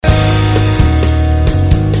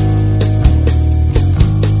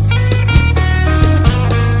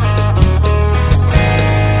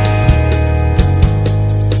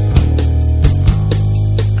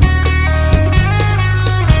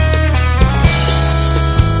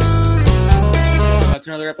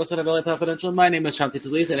episode of LA Confidential. My name is Shanti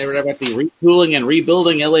Talise, and I read about the retooling and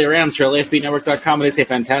rebuilding LA Rams for LAFBnetwork.com. It is a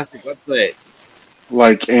fantastic website.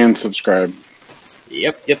 Like and subscribe.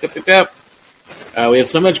 Yep. We have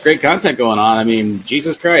so much great content going on. I mean,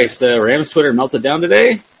 Jesus Christ, Rams Twitter melted down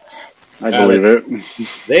today. I believe it.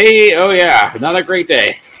 Not a great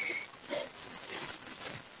day.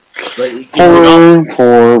 But you can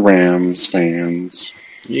poor Rams fans.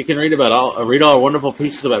 You can read all wonderful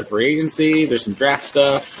pieces about free agency. There's some draft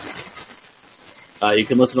stuff. You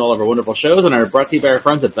can listen to all of our wonderful shows and are brought to you by our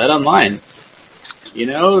friends at Bet Online. You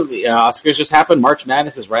know, the Oscars just happened. March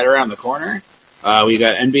Madness is right around the corner. We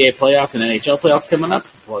got NBA playoffs and NHL playoffs coming up.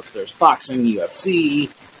 Plus, there's boxing, UFC,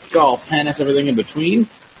 golf, tennis, everything in between.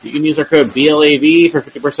 You can use our code BLAV for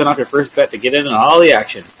 50% off your first bet to get in on all the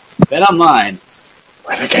action. Bet Online,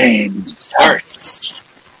 where the game starts.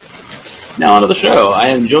 Now onto the show. I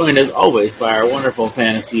am joined, as always, by our wonderful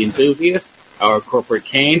fantasy enthusiast, our corporate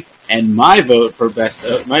Kane, and my vote for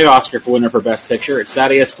my Oscar winner for Best Picture. It's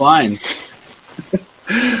Thaddeus Klein.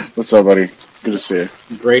 What's up, buddy? Good to see you.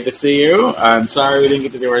 Great to see you. I'm sorry we didn't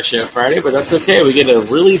get to do our show Friday, but that's okay. We get a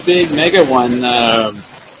really big mega one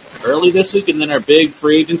early this week, and then our big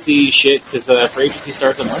free agency shit, because free agency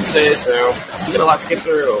starts on Wednesday, so we got a lot to get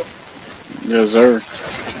through. Yes, sir.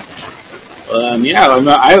 I'm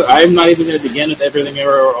not even going to begin with everything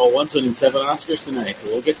ever all once winning 7 Oscars tonight.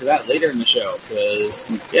 We'll get to that later in the show, because,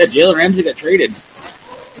 Jalen Ramsey got traded.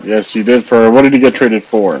 Yes, he did. What did he get traded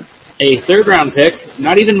for? A third-round pick,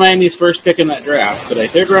 not even Miami's first pick in that draft, but a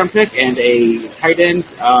third-round pick and a tight end.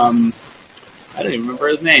 I don't even remember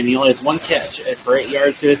his name. He only has one catch for 8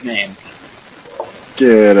 yards to his name.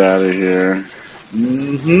 Get out of here.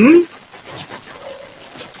 Mm-hmm.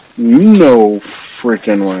 No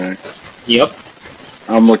freaking way. Yep.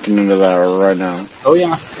 I'm looking into that right now. Oh,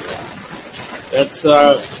 yeah. That's,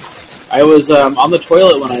 I was on the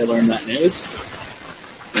toilet when I learned that news.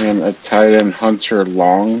 And a tight end, Hunter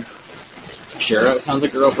Long. Sure, that sounds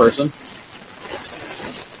like a real person.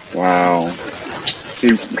 Wow.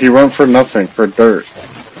 He went for nothing, for dirt.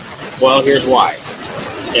 Well, here's why.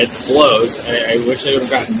 It blows. I wish they would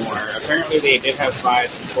have gotten more. Apparently, they did have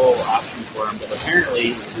 5 people asking for him, but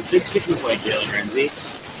apparently, the big sticking point, Jalen Ramsey,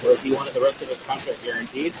 was he wanted the rest of his contract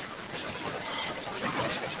guaranteed.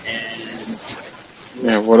 And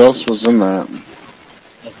yeah, what else was in that?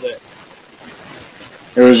 That's it.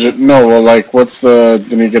 It was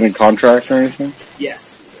didn't he get a contract or anything?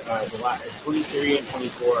 Yes. The last 23 and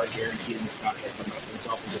 24 are guaranteed in this contract from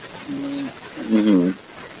himself. Mm-hmm.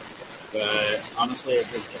 But honestly, at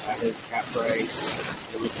his cap price,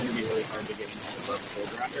 it was going to be really hard to get into the full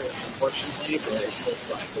rounder, unfortunately, but it's still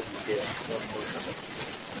like what you get.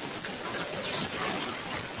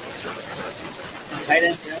 Tight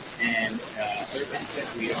end pick and third round pick,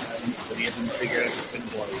 we don't have anybody hasn't figured out if it's going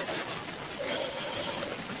to blow yet.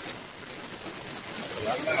 So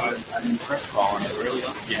I don't know, I'm impressed calling it. Really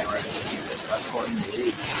don't get right at the best court in the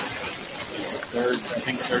league. Third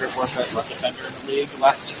or fourth best left defender in the league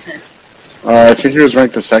last year. I think he was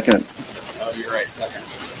ranked the second. Oh, you're right, second.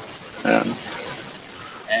 Yeah.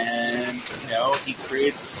 And, he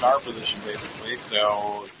creates the star position, basically,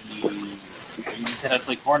 so he just had to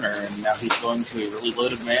play corner, and now he's going to a really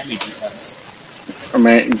loaded Miami defense.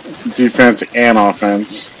 Defense and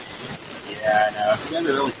offense. Yeah, I know. It's going to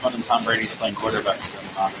be really fun when Tom Brady's playing quarterback for them,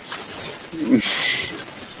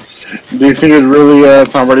 honestly. Do you think it really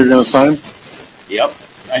Tom Brady's going to sign? Yep.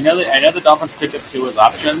 I know the Dolphins picked up 2 as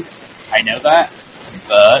options. I know that,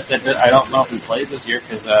 but I don't know if he plays this year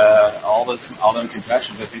because all them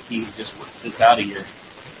concussions. I think he just sits out a year.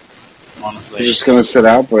 Honestly, he's just going to sit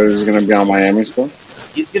out, but he's going to be on Miami still.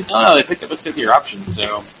 He's going to. No, they picked up his 5th-year option,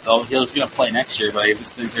 so he's going to play next year. But I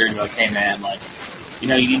just think they're going to be like, hey man, you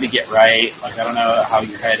need to get right. I don't know how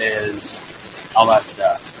your head is, all that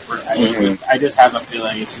stuff. I just have a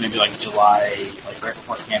feeling it's going to be like July, right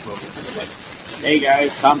before camp opens. Hey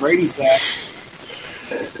guys, Tom Brady's back.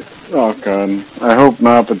 Oh god, I hope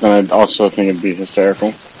not. But then I also think it'd be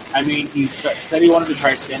hysterical. I mean, he said he wanted to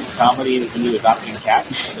try stand-up comedy when he was adopting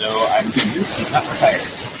cats, so I'm convinced he's not retired.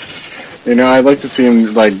 I'd like to see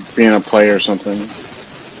him being a player or something.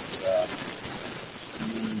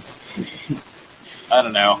 I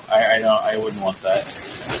don't know. I wouldn't want that.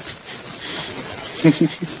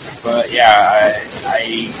 But yeah,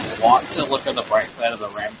 I want to look at the bright side of the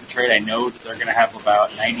Ramsey trade. I know that they're going to have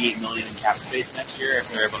about $98 million in cap space next year if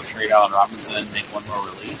they're able to trade Allen Robinson and make one more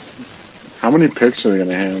release. How many picks are they going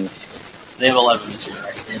to have? They have 11 this year,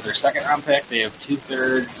 right? They have their 2nd-round pick. They have 2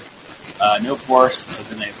 thirds, no fourths, but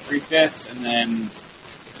then they have 3 fifths, and then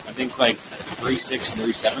I think 3 6 and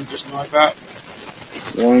 3 7s or something like that.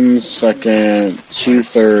 1 second,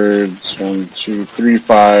 2/3, 1, 2, 3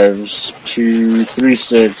 5s, 2, 3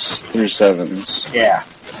 6, 3 7s. Yeah.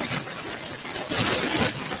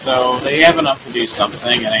 So they have enough to do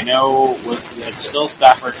something, and I know it's still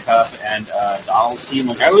Stafford, Cup, and Donald's team.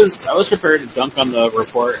 Like I was prepared to dunk on the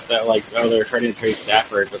report that they're trying to trade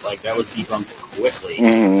Stafford, but that was debunked quickly.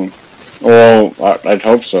 Mm-hmm. Well, I'd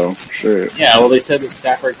hope so. Sure. Yeah. Well, they said that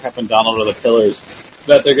Stafford, Cup, and Donald are the pillars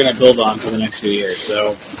that they're going to build on for the next few years.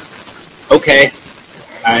 So, okay.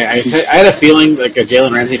 I had a feeling like a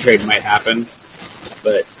Jalen Ramsey trade might happen,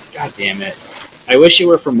 but god damn it, I wish it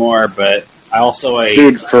were for more, but.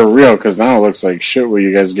 Dude, for real, because now it looks like shit what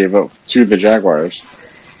you guys gave up to the Jaguars.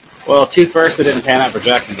 Well, 2 firsts that didn't pan out for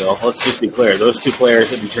Jacksonville. Let's just be clear; those 2 players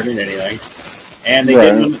didn't turn in anything, and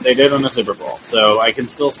they did win the Super Bowl. So I can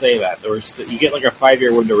still say that you get like a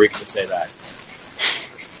 5-year window where you can say that.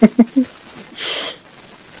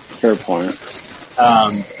 Fair point.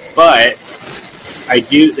 But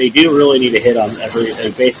they do really need to hit on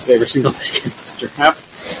basically every single thing in this draft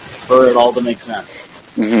for it all to make sense.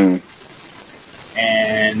 Mm-hmm.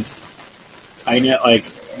 And I know,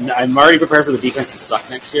 I'm already prepared for the defense to suck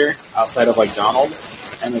next year, outside of Donald,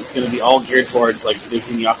 and it's going to be all geared towards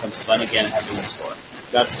making the offense fun again and having to score.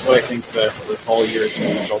 That's what I think this whole year is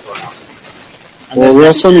going to be built around. Well, we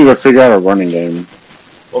also need to figure out a running game.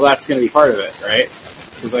 Well, that's going to be part of it, right?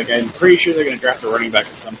 Because I'm pretty sure they're going to draft a running back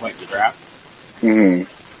at some point in the draft. Mm-hmm.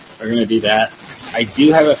 They're going to do that. I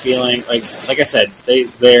do have a feeling, like I said,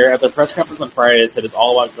 they're at the press conference on Friday. They said it's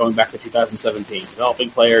all about going back to 2017, developing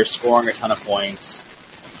players, scoring a ton of points,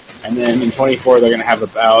 and then in 24 they're going to have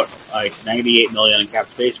about $98 million in cap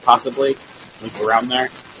space, possibly, around there,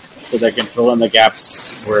 so they can fill in the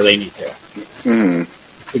gaps where they need to. Mm-hmm.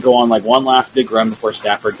 To go on one last big run before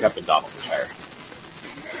Stafford, Cup, and Donald retire.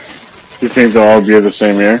 You think they'll all be the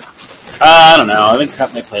same year? I don't know. I think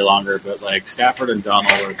Cup may play longer, but Stafford and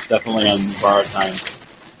Donald are definitely on borrowed time.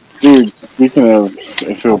 Dude, speaking of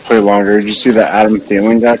if he'll play longer, did you see that Adam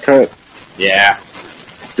Thielen got cut? Yeah.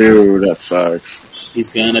 Dude, that sucks. He's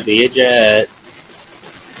gonna be a Jet.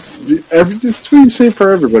 It's what you say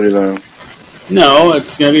for everybody, though. No,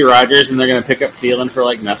 it's gonna be Rodgers, and they're gonna pick up Thielen for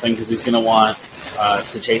nothing because he's gonna want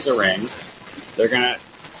to chase a ring.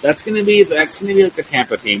 That's gonna be like the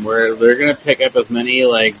Tampa team where they're gonna pick up as many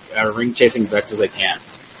ring chasing vets as they can,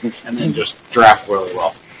 and then just draft really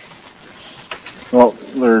well. Well,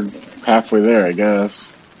 they're halfway there, I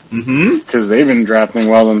guess. Mm-hmm. Because they've been drafting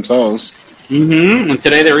well themselves. Mm-hmm. And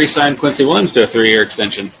today they re-signed Quincy Williams to a 3-year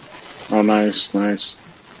extension. Oh, nice.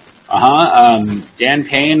 Dan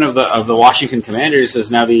Payne of the Washington Commanders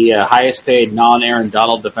is now the highest paid non-Aaron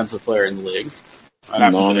Donald defensive player in the league.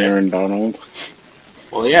 Non-Aaron Donald.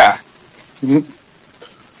 Well, yeah.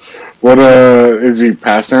 What, is he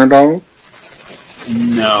past Aaron Donald?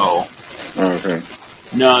 No. Oh, okay.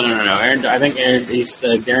 No. I think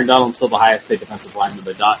Aaron Donald's still the highest paid defensive lineman,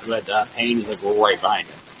 but Payne is right behind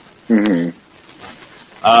him. Mm-hmm.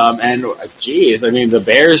 The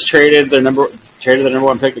Bears traded their number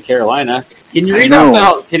 1 pick to Carolina. Can you read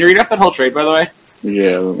off that whole trade, by the way?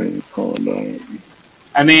 Yeah, let me call it down.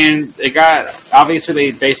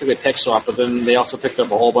 They basically pick swap, but then they also picked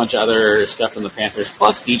up a whole bunch of other stuff from the Panthers,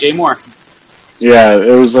 plus DJ Moore. Yeah,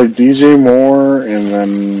 it was DJ Moore, and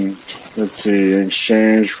then, let's see, in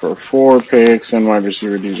exchange for 4 picks and wide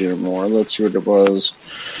receiver DJ Moore. Let's see what it was.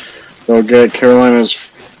 They'll get Carolina's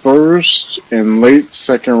first and late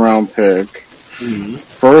second-round pick, mm-hmm.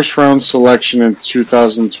 first-round selection in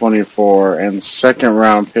 2024, and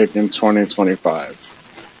second-round pick in 2025.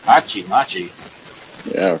 Machi.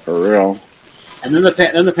 Yeah, for real. And then the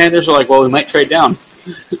Panthers are we might trade down.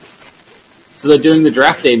 So they're doing the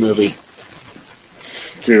draft day movie.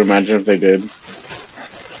 Dude, imagine if they did.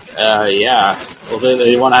 Yeah. Well,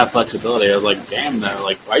 they want to have flexibility. I was damn,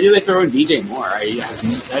 though. Why do they throw in DJ Moore?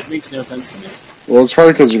 That makes no sense to me. Well, it's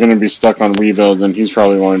probably because they're going to be stuck on rebuild, and he's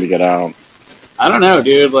probably wanting to get out. I don't know,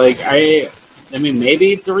 dude. Maybe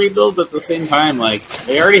it's a rebuild, but at the same time,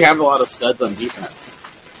 they already have a lot of studs on defense.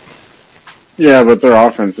 Yeah, but their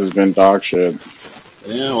offense has been dog shit.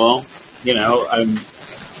 Yeah, well, they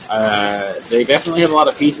definitely have a lot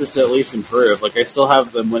of pieces to at least improve. I still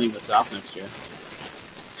have them winning the South next year.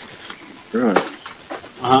 Really?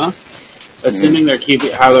 Uh-huh. Assuming their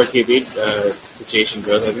QB situation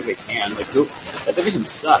goes, I think they can. That division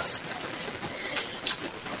sucks.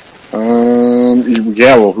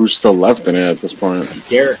 Yeah, well, who's still left in it at this point?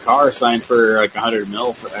 Derek Carr signed for $100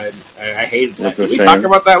 million. I hated that. Did we Saints? talk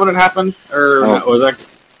about that when it happened? Or was that?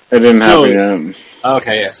 It didn't happen yet.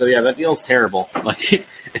 Okay, yeah. So yeah, that deal's terrible. It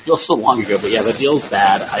feels so long ago, but yeah, that deal's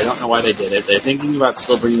bad. I don't know why they did it. They're thinking about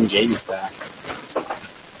still bringing James back.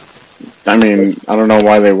 I mean, I don't know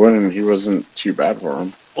why they wouldn't. He wasn't too bad for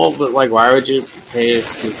him. Well, but like, why would you pay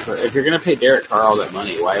if you're going to pay Derek Carr all that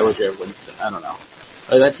money? Why would you have Winston? I don't know.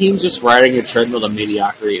 Like, that team's just riding a treadmill of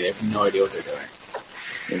mediocrity. They have no idea what they're doing.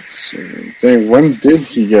 Let's see. Dang, when did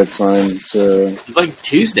he get signed to? It's like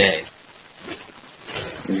Tuesday.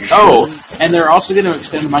 Oh, and they're also going to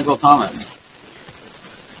extend Michael Thomas.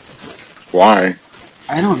 Why?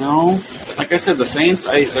 I don't know. Like I said, the Saints,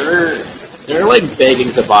 they're like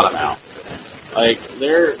begging to bottom out. Like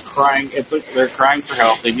they're crying. It's like they're crying for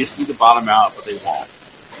help. They just need to bottom out, but they won't.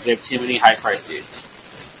 They have too many high-priced dudes.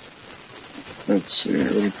 Let's see.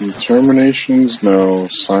 Would it be terminations? No.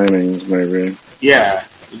 Signings, maybe. Yeah.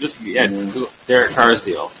 Derek Carr's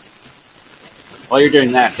deal. While you're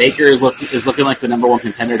doing that, Baker is looking like the number one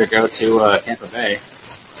contender to go to Tampa Bay.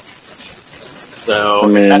 So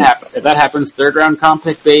if that happens, third round comp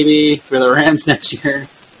pick, baby, for the Rams next year.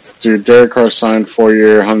 Dude, Derek Carr signed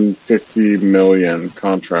 4-year, $150 million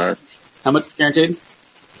contract. How much is guaranteed?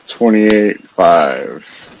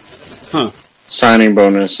 $28.5. Huh. Signing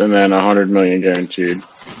bonus and then $100 million guaranteed.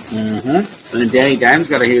 Mm-hmm. And then Danny Dimes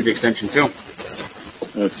got a huge extension too.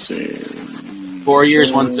 Let's see. 4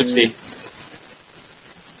 years, $160.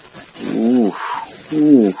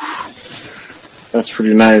 Ooh. That's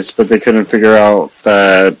pretty nice, but they couldn't figure out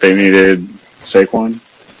that they needed Saquon.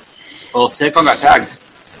 Well, Saquon got tagged.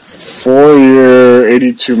 4-year,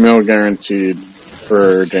 $82 million guaranteed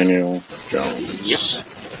for Daniel Jones. Yep.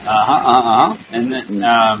 And then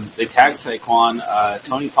they tagged Saquon.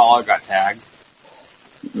 Tony Pollard got tagged.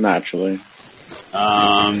 Naturally.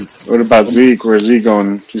 What about Zeke? Where's Zeke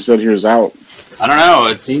going? You said he was out. I don't know.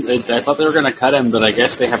 I thought they were going to cut him, but I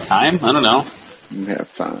guess they have time. I don't know. They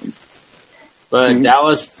have time. But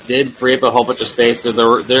Dallas did free up a whole bunch of space. They're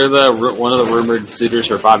one of the rumored suitors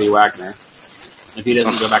for Bobby Wagner if he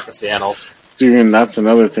doesn't go back to Seattle. Dude, and that's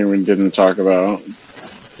another thing we didn't talk about.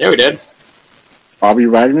 Yeah, we did. Bobby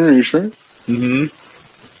Wagner, are you sure? Mm-hmm.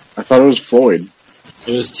 I thought it was Floyd.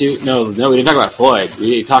 It was No, we didn't talk about Floyd.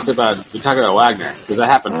 We talked about Wagner because that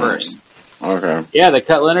happened first. Okay. Yeah, they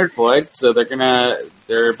cut Leonard Floyd, so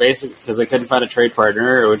they're basically because they couldn't find a trade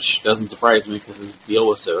partner, which doesn't surprise me because his deal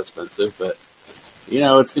was so expensive. But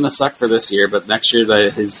it's going to suck for this year. But next year,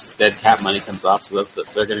 his dead cap money comes off, so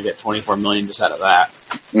they're going to get $24 million just out of that.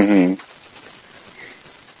 Mm-hmm.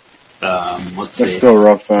 Let's see. That's still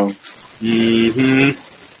rough, though.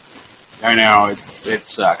 Mm-hmm. I know it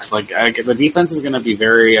sucks. Like the defense is going to be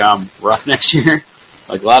very rough next year.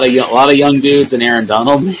 Like a lot of young dudes and Aaron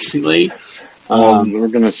Donald, basically. We're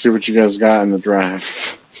going to see what you guys got in the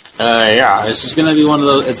draft. Yeah, it's just going to be one of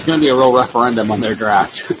those. It's going to be a real referendum on their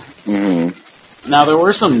draft. Mm-hmm. Now there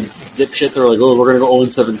were some dipshits that were like, "Oh, we're going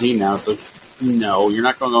to go 0-17 now." It's like, no, you're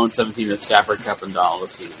not going 0-17 with Stafford, Cup, and Donald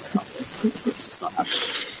this season. It's just not happening.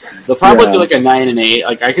 They'll probably be like a 9-8.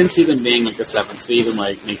 Like I can see them being like a 7th seed and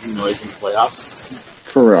like making noise in the playoffs.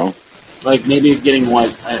 For real. Like maybe getting one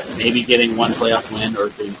playoff win or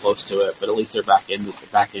getting close to it, but at least they're back in it.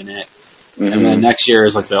 Mm-hmm. And then next year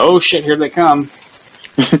is like oh shit, here they come.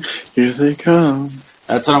 Here they come.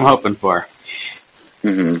 That's what I'm hoping for.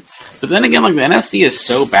 Mm-hmm. But then again, like the NFC is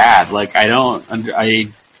so bad. Like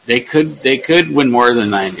they could win more than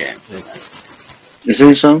 9 games. You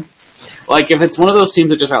think so? Like if it's one of those teams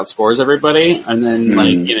that just outscores everybody, and then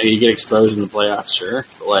you get exposed in the playoffs, sure.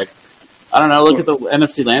 But like I don't know. Look at the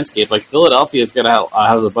NFC landscape. Like Philadelphia's going to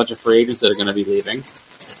have a bunch of free agents that are going to be leaving.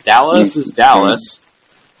 Dallas is Dallas.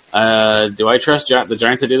 Do I trust the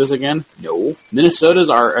Giants to do this again? No. Minnesota's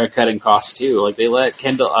are cutting costs too. Like they let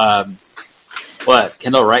Kendall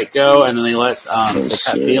Wright go, and then they let they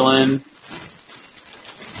cut Thielen.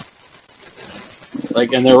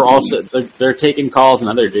 Like, and they were also they're taking calls on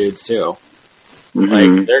other dudes too. Mm-hmm.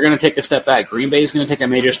 Like they're going to take a step back. Green Bay's going to take a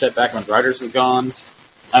major step back when Rodgers is gone.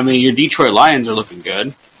 I mean, your Detroit Lions are looking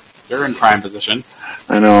good. They're in prime position.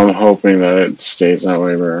 I know. I'm hoping that it stays that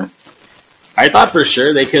way, bro. I thought for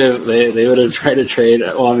sure they could have. They would have tried to trade.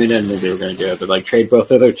 Well, I mean, I didn't think they were going to do it, but like trade both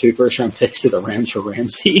of their 2 first-round picks to the Rams for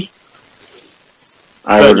Ramsey.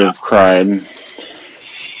 I would have cried.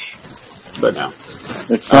 But no.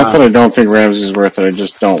 It's not that I don't think Ramsey's worth it. I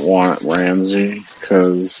just don't want Ramsey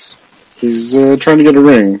because he's trying to get a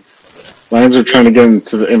ring. Lions are trying to get him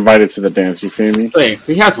invited to the dance. You feel me? Wait,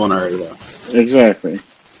 he has one already, though. Exactly.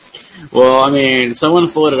 Well, I mean, someone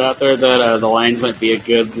floated out there that the Lions might be a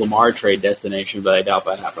good Lamar trade destination, but I doubt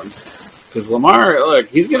that happens. Because Lamar, look,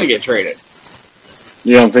 he's going to get traded.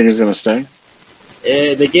 You don't think he's going to stay?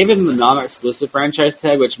 They gave him the non-exclusive franchise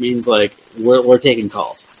tag, which means, like, we're taking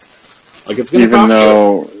calls. Like, it's going to cost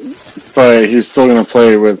you. But he's still going to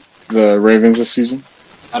play with the Ravens this season?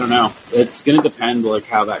 I don't know. It's going to depend like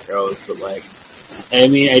how that goes, but like, I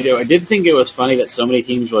mean, I did think it was funny that so many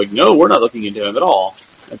teams were like, no, we're not looking into him at all.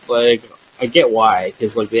 It's like, I get why,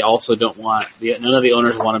 because like they also don't want none of the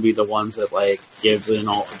owners want to be the ones that like gives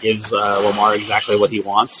Lamar exactly what he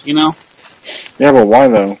wants, you know? Yeah, but why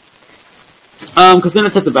though? Because then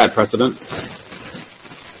it sets a bad precedent.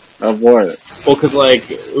 Of what? Well, because like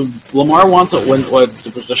Lamar wants what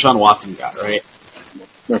Deshaun Watson got, right?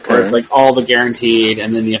 Okay. Where it's like all the guaranteed,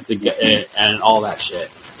 and then you have to get it, and all that shit.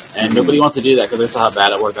 And nobody wants to do that because they saw how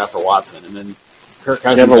bad it worked out for Watson. And then Kirk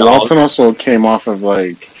Cousins. Yeah, but Watson also came off of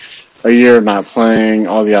like a year of not playing,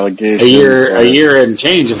 all the allegations. A year and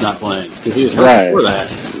change of not playing because he was hurt before that.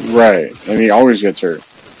 Right, and he always gets hurt.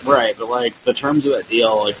 Right, but like the terms of that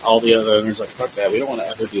deal, like all the other owners, like fuck that. We don't want to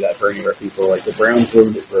ever do that for any of our people. Like the Browns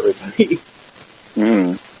ruined it for everybody.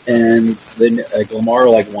 And then like Lamar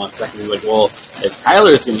wants that. He's like, well, if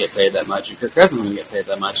Kyler's going to get paid that much, and Kirk Cousins is going to get paid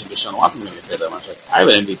that much, and Deshaun Watson's going to get paid that much, like I have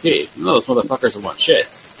an MVP. You know, those motherfuckers will want shit.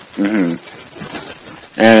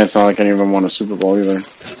 And it's not like any of them won a Super Bowl either.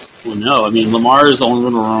 Well, no, I mean Lamar's only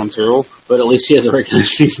been around 2, but at least he has a regular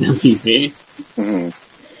season MVP.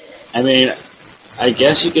 I mean, I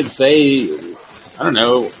guess you could say, I don't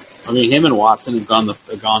know. I mean, him and Watson have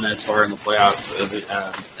gone as far in the playoffs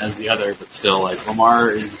as the other, but still, like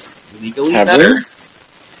Lamar is legally better.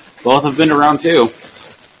 Both have been around 2.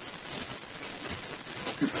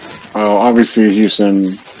 Oh, obviously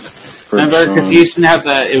Houston. Remember, because Houston had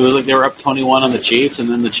that. It was like they were up 21 on the Chiefs, and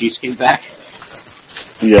then the Chiefs came back.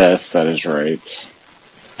 Yes, that is right.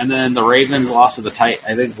 And then the Ravens lost to the Titans.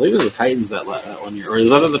 I believe it was the Titans that 1 year, or was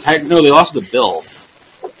that the Titans? No, they lost to the Bills.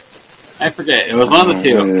 I forget. It was one of the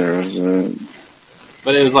 2.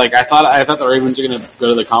 But it was like I thought the Ravens were going to go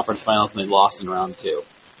to the conference finals, and they lost in round 2.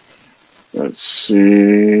 Let's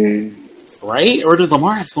see. Right? Or did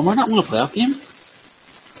Lamar not win a playoff game?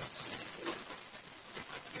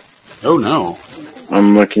 Oh no!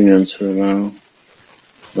 I'm looking into it now.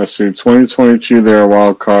 Let's see. 2022, they're a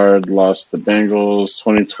wild card. Lost the Bengals.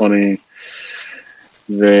 2020,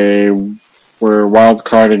 they were wild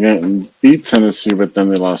card again and beat Tennessee, but then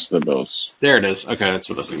they lost to the Bills. There it is. Okay, that's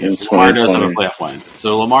what I was thinking. Lamar does have a playoff win.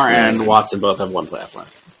 So Lamar and Watson both have 1 playoff win.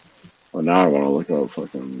 Well, now I want to look up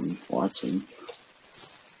fucking Watson.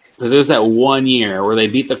 Because there's that 1 year where they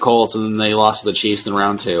beat the Colts and then they lost to the Chiefs in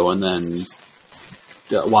round 2, and then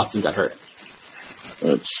Watson got hurt.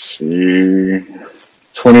 Let's see.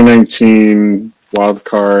 2019 wild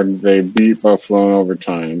card. They beat Buffalo in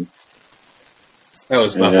overtime. That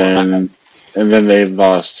was Buffalo. And then they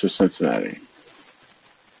lost to Cincinnati.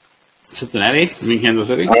 Cincinnati? You mean Kansas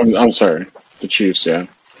City? I'm sorry. The Chiefs, yeah.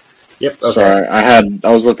 Yep. Okay. Sorry, I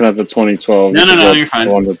was looking at the 2012. No, you're fine.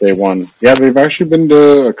 The one that they won. Yeah, they've actually been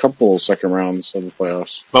to a couple second rounds of the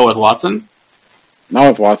playoffs. But with Watson? Not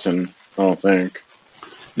with Watson, I don't think.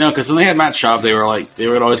 No, because when they had Matt Schaub, they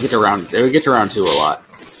would always get to round 2 a lot.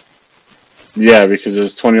 Yeah, because it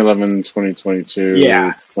was 2011, 2022,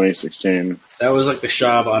 yeah, 2016. That was like the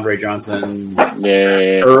Schaub, Andre Johnson,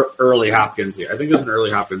 early Hopkins year. I think it was an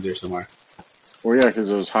early Hopkins year somewhere. Well, yeah, because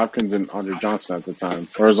it was Hopkins and Andre Johnson at the time.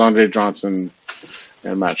 Or it was Andre Johnson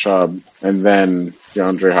and Matt Schaub. And then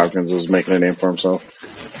DeAndre Hopkins was making a name for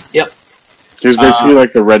himself. Yep. He was basically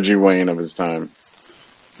like the Reggie Wayne of his time.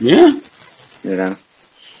 Yeah. Yeah.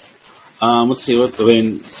 Let's see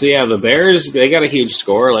so yeah, the Bears, they got a huge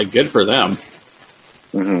score. Like, good for them.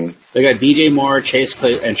 Mm-hmm. They got DJ Moore, Chase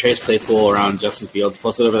Claypool around Justin Fields,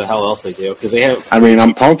 plus whatever the hell else they do. Because they have. I mean,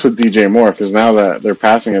 I'm pumped with DJ Moore because now that their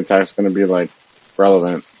passing attack's going to be like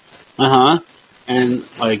relevant. And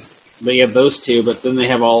like they have those 2, but then they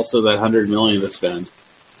have also that $100 million to spend,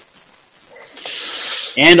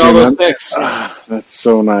 and all those picks. That's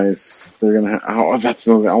so nice. They're gonna. I want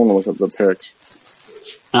to look up the picks.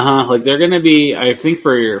 Like they're gonna be. I think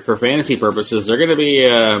for fantasy purposes, they're gonna be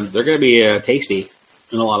tasty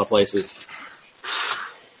in a lot of places.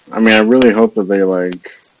 I mean, I really hope that they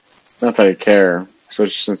not that I care,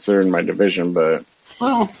 especially since they're in my division, but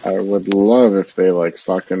I would love if they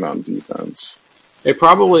stocked in on defense. They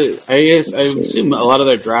probably. I assume a lot of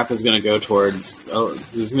their draft is going to go towards.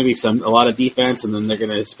 There's going to be a lot of defense, and then they're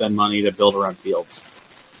going to spend money to build around Fields.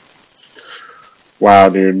 Wow,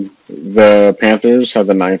 dude. The Panthers had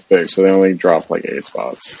the 9th pick, so they only dropped 8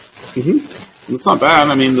 spots. Mm-hmm. That's not bad.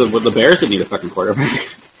 I mean, the Bears didn't need a fucking quarterback.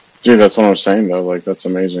 Dude, that's what I was saying, though. That's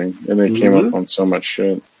amazing. And they came up on so much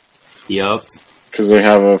shit. Yep. Because they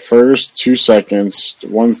have a first, 2 seconds,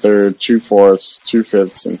 1/3, 2 fourths, 2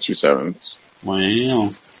 fifths, and 2 sevenths.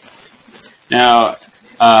 Wow. Now,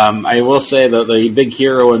 I will say that the big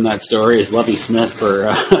hero in that story is Lovie Smith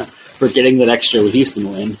for getting that extra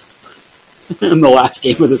Houston win. in the last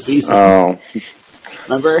game of the season. Oh.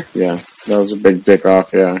 Remember? Yeah, that was a big dick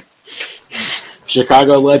off, yeah.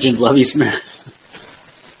 Chicago legend Lovie Smith.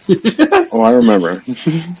 Oh, I remember.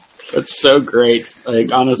 That's so great.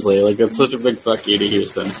 Like, honestly, like, it's such a big fuck you to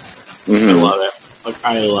Houston. Mm-hmm. I love it. Like,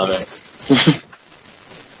 I love it.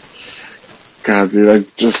 God, dude, I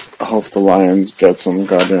just hope the Lions get some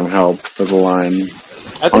goddamn help for the line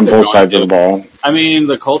on they're both sides of the ball. I mean,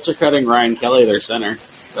 the Colts are cutting Ryan Kelly, their center.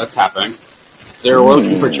 That's happening. They're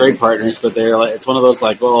looking for trade partners, but they're like, it's one of those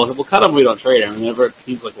like, well, we'll cut him, we don't trade him. And whenever it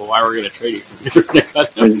seems like, well, why are we going to trade you?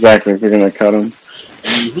 Exactly, if you're going to cut him.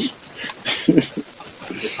 Mm-hmm.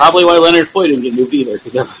 It's probably why Leonard Floyd didn't get moved either,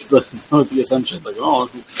 because that was the assumption. Like, oh,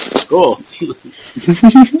 cool.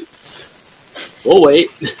 We'll wait.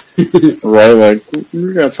 Right, like,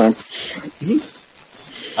 we got time.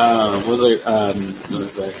 What was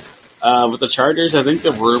I? With the Chargers, I think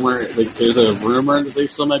there's a rumor that they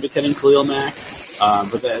still might be cutting Khalil Mack.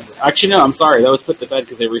 Actually, no, I'm sorry. That was put to bed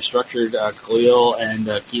because they restructured Khalil and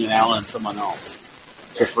Keenan Allen and someone else.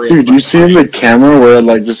 Dude, you see in the camera where it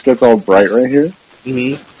like just gets all bright right here?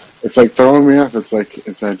 Mm-hmm. It's like throwing me off. It's like,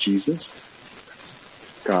 is that Jesus?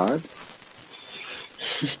 God?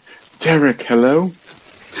 Derek, hello?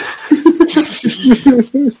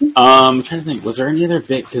 I'm trying to think. Was there any other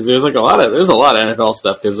big? Because there's a lot of NFL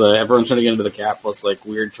stuff because everyone's trying to get into the cap. Plus, like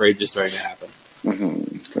weird trades just starting to happen.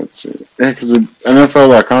 Mm-hmm. Let's see. Yeah, because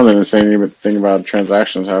NFL.com didn't say anything about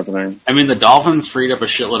transactions happening. I mean, the Dolphins freed up a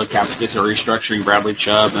shitload of cap space for restructuring Bradley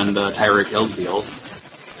Chubb and Tyreek Hill deals.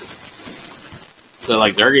 So,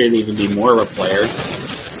 like, they're going to even be more of a player.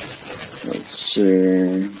 Let's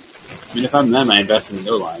see. I mean, if I'm them, I invest in the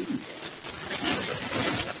O-line.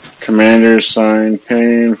 Commanders sign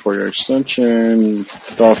Payne for your extension.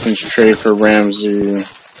 Dolphins trade for Ramsey.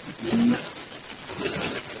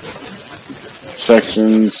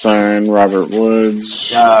 Texans sign Robert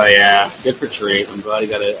Woods. Oh yeah, good for trade. I'm glad I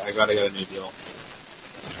got a new deal.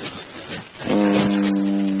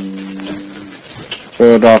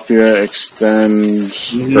 Philadelphia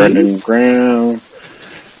extends Brendan Graham.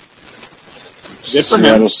 Good for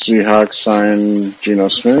Seattle him. Seahawks sign Geno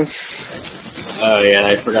Smith. Oh yeah,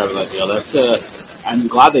 I forgot about that deal. That's I'm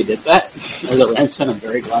glad they did that. As a Rams fan, I'm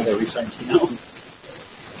very glad they re-signed Geno.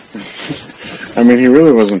 I mean, he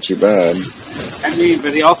really wasn't too bad. I mean,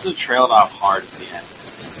 but he also trailed off hard at the end.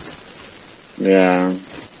 Yeah.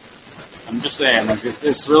 I'm just saying, like,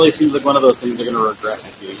 this really seems like one of those things they're going to regret in a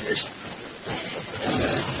few years.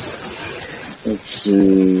 Let's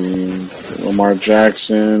see. Lamar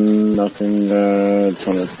Jackson, nothing.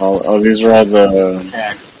 Tony Pollard. Oh, these are all the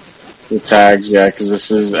tags, yeah, because this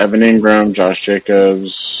is Evan Ingram, Josh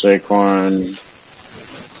Jacobs, Saquon.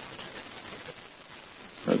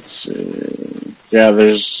 Let's see. Yeah,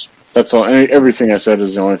 that's all. Everything I said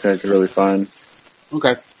is the only thing I could really find.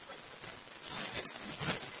 Okay.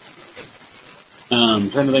 Trying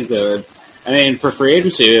to think I mean, for free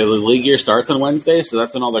agency, the league year starts on Wednesday, so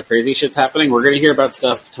that's when all the crazy shit's happening. We're going to hear about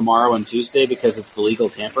stuff tomorrow and Tuesday because it's the legal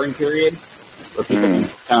tampering period, where people can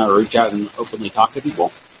kind of reach out and openly talk to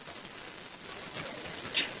people.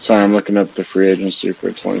 Sorry, I'm looking up the free agency for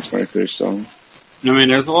 2023, so. I mean,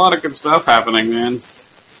 there's a lot of good stuff happening, man.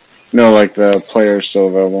 No, like the players still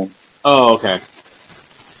available. Oh, okay.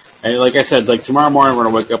 And like I said, like tomorrow morning we're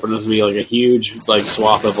gonna wake up and there's gonna be like a huge like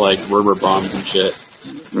swath of like rumor bombs and shit.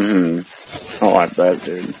 Mm-hmm. Oh, I bet,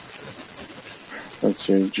 dude. Let's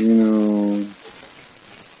see, Geno.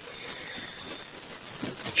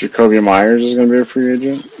 Jacoby Myers is gonna be a free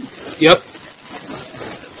agent. Yep.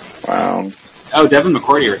 Wow. Oh, Devin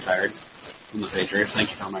McCourty retired from the Patriots. Thank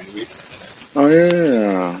you for reminding me. Oh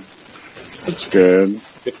yeah, that's good.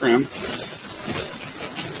 Good for him.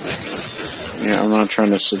 Yeah, I'm not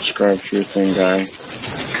trying to subscribe to your thing, guy.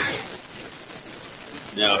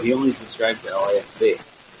 No, he only subscribes to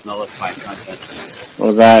LAFC. No, let's find content.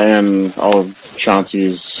 Well, that and all of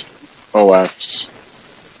Chauncey's OFs.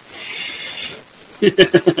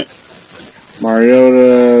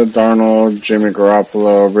 Mariota, Darnold, Jimmy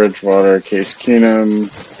Garoppolo, Bridgewater, Case Keenum,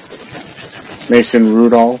 Mason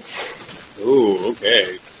Rudolph. Ooh,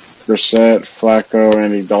 okay. Brissett, Flacco,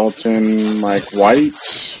 Andy Dalton, Mike White,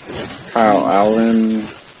 Kyle Allen.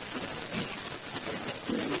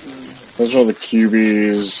 Those are all the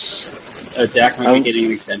QBs. Dak might be getting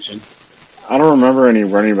an extension. I don't remember any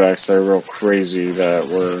running backs that are real crazy that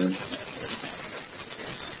were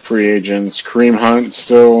free agents. Kareem Hunt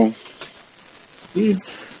still.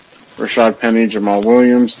 Rashad Penny, Jamal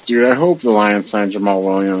Williams. Dude, I hope the Lions sign Jamal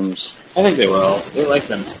Williams. I think they will. They like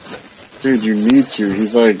them. Dude, you need to.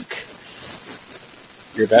 He's like...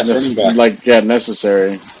 Your best running back. Like, yeah,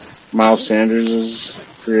 necessary. Miles Sanders is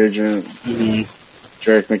free agent. Mm-hmm.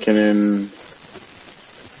 Jerick McKinnon,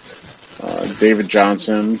 David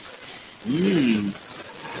Johnson,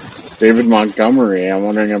 David Montgomery. I'm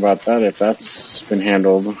wondering about that, if that's been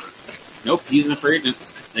handled. Nope, he's a free agent.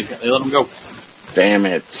 They let him go. Damn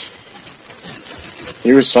it.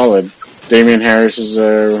 He was solid. Damian Harris is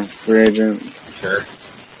a free agent. Sure.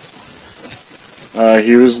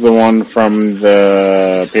 He was the one from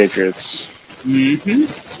the Patriots.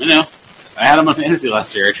 Mm-hmm. I know. I had him on fantasy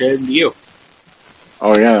last year. I traded him to you.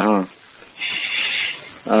 Oh, yeah, huh?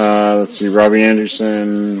 Let's see. Robbie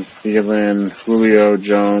Anderson, Thielen, Julio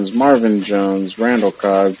Jones, Marvin Jones, Randall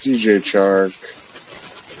Cobb, DJ Chark,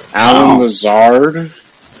 Alan Lazard,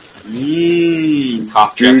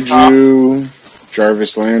 Juju,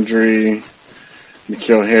 Jarvis Landry,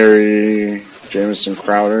 N'Keal Harry, Jamison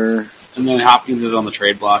Crowder. And then Hopkins is on the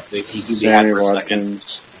trade block. He can be had for a second.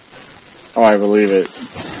 Oh, I believe it.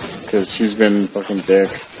 Because he's been fucking dick.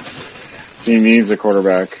 He needs a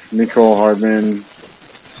quarterback. Nicole Hardman.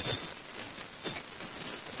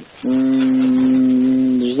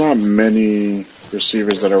 There's not many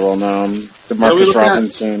receivers that are well known. DeMarcus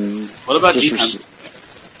Robinson. What about defense?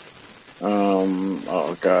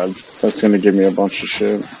 Oh god, that's gonna give me a bunch of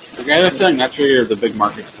shit. Okay, I think that's where the big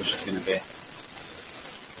market push is gonna be.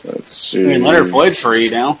 Let's see. I mean, Leonard Floyd's free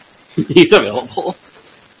now. He's available.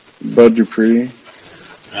 Bud Dupree.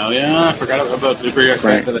 Oh yeah, I forgot about Dupree.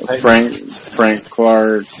 Frank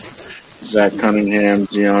Clark, Zach Cunningham,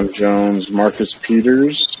 Deion Jones, Marcus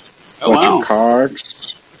Peters, Fletcher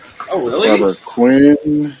Cox. Oh really? Robert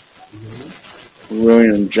Quinn,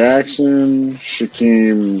 William Jackson,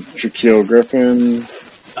 Shaquille Griffin,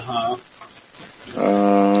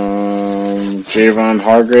 Javon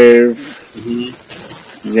Hargrave,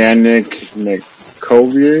 Yannick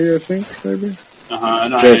Nakovier, I think, maybe.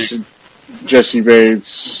 Jesse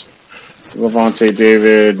Bates, Levante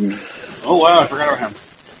David. Oh wow, I forgot about him.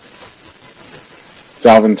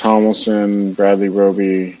 Dalvin Tomlinson, Bradley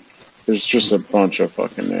Roby. There's just a bunch of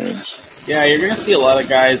fucking names. Yeah, you're gonna see a lot of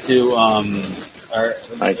guys who are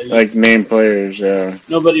like name players. Yeah.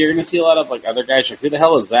 No, but you're gonna see a lot of like other guys. Like, who the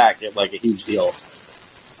hell is Zach? Get like a huge deal.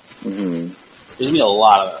 There's gonna be a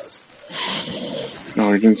lot of those. No,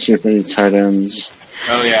 we didn't see any tight ends.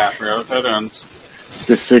 Oh yeah, for other tight ends.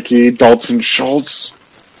 Gesicki, Dalton Schultz,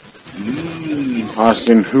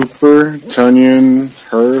 Austin Hooper, Tunyon,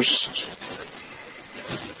 Hurst,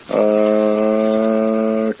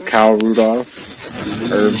 Kyle Rudolph,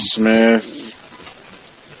 Herb Smith,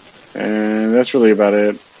 and that's really about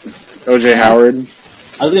it. OJ Howard.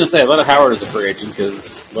 I was gonna say, I thought Howard is a free agent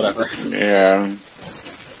because whatever. Yeah.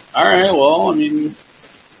 All right. Well, I mean,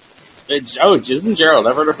 isn't Gerald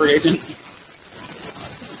Everett a free agent?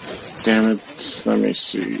 Damn it. Let me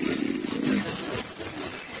see.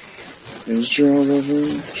 Is Gerald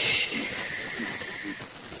Everett?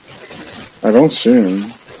 I don't see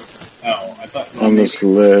him. Oh, I thought on this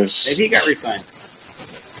list. Maybe he got re-signed.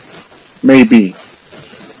 Maybe.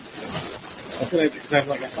 I could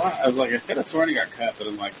have sworn he got cut, but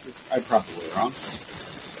I'm like, I'm probably wrong.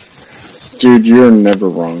 Dude, you're never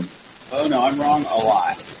wrong. Oh no, I'm wrong a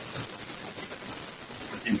lot.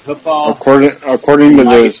 In football, according to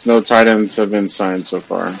this, no tight ends have been signed so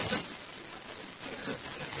far.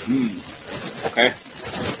 Okay.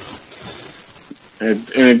 And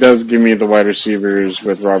it does give me the wide receivers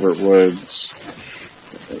with Robert Woods.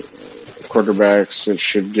 Quarterbacks, it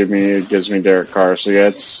gives me Derek Carr. So yeah,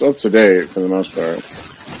 it's up to date for the most part.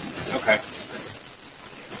 Okay.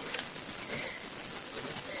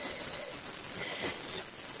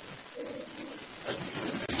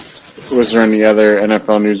 Was there any other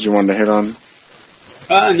NFL news you wanted to hit on?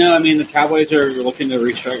 No, I mean the Cowboys are looking to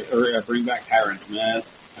bring back Tyron Smith.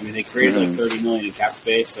 I mean they created like $30 million in cap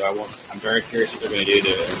space, so I'm very curious what they're going to do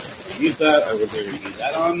to use that, or what they're going to use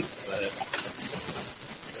that on. But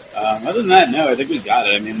other than that, no, I think we got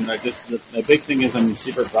it. I mean, the big thing is I'm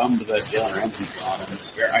super bummed that Jalen Ramsey's gone.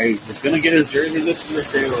 I was going to get his jersey this year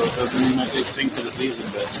too. It was my big thing for the season,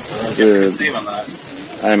 but I was going to save on that.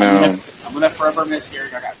 I know. I'm going to forever miss here.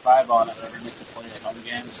 I got 5 on it. Forever miss to play at home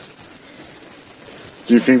games.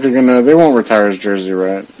 Do you think they won't retire his jersey,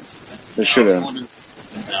 right? They should have.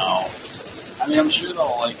 No. I mean, I'm sure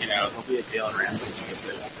they'll there'll be a Jalen Ramsey.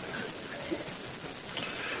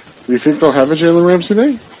 Do you think they'll have a Jalen Ramsey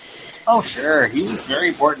day? Oh, sure. He was very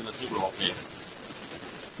important in the Super Bowl team.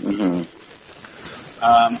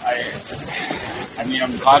 I mean,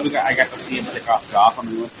 I'm glad I got to see him pick off Goff when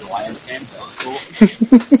we went to the Lions game. That was cool.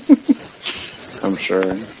 I'm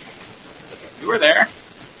sure. You were there.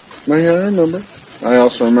 No, yeah, I remember. I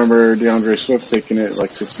also remember DeAndre Swift taking it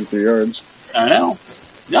like 63 yards. I know.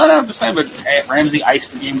 No, I'm just saying, but hey, Ramsey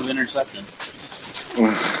iced the game with interception.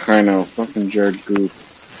 I know, fucking Jared Goop.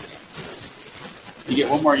 You get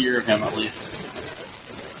one more year of him at least.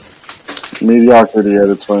 Mediocrity at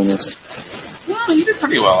its finest. Well, you did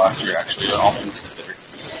pretty well last year, actually, all things considered.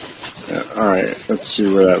 Yeah, alright, let's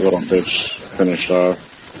see where that little bitch finished off.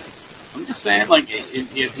 I'm just saying, like,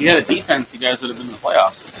 if you had a defense, you guys would have been in the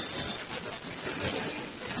playoffs.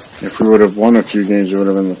 If we would have won a few games, we would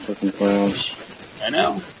have been in the fucking playoffs. I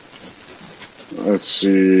know. Let's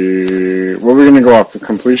see. What are we going to go off? The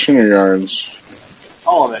completion or yards?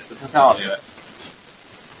 All of it, the totality of it.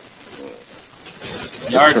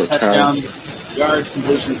 Yards, touchdowns,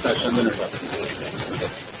 completions, touchdowns, interceptions.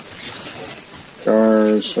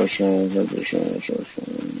 Yards, touchdowns, touchdowns.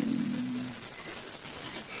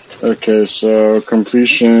 Okay, so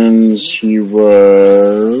completions, he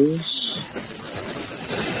was...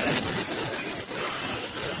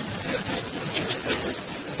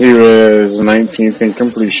 He was 19th in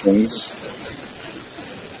completions.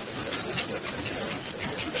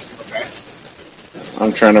 Okay.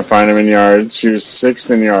 I'm trying to find him in yards. He was 6th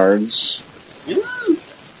in yards.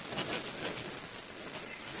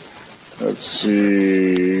 Let's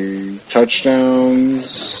see.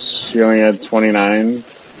 Touchdowns. He only had 29.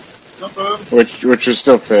 Which was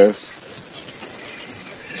still 5th.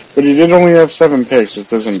 But he did only have 7 picks,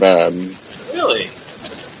 which isn't bad. Really?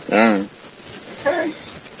 Yeah. Okay.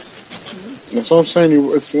 That's what I'm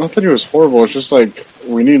saying. It's not that he was horrible. It's just like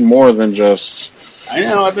we need more than just. I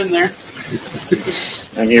know. I've been there.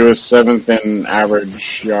 And he was 7th in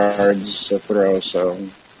average yards a throw. So.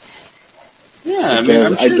 Yeah,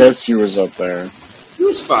 I guess he was up there. He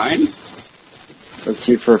was fine. Let's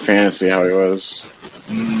see for fantasy how he was.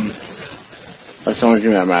 That's the only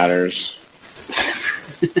thing that matters.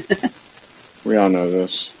 We all know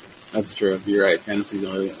this. That's true. You're right. Fantasy's the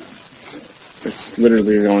only thing. It's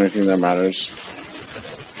literally the only thing that matters.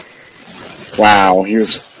 Wow, he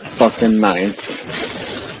was fucking 9th.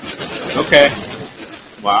 Okay.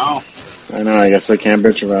 Wow. I know, I guess I can't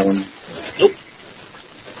bitch about him. Nope.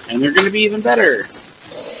 And they're going to be even better.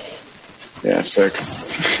 Yeah, sick.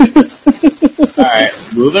 Alright,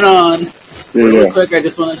 moving on. Yeah, Real quick, I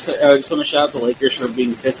just want to shout out the Lakers for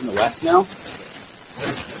being 5th in the West now.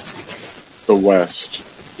 The West.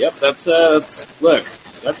 Yep, that's look,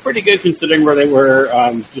 that's pretty good considering where they were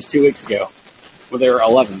just 2 weeks ago, where they were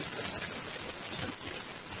 11th.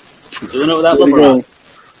 Do you know what that looked like?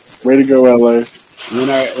 Way to go, LA.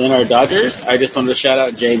 In our Dodgers, I just wanted to shout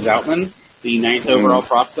out James Outman, the 9th overall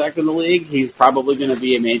prospect in the league. He's probably going to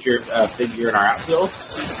be a major figure in our outfield.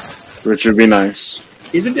 Which would be nice.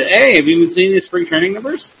 He's been good. Hey, have you been seeing his spring training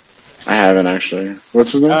numbers? I haven't, actually.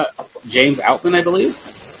 What's his name? James Outman, I believe.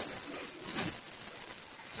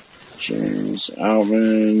 James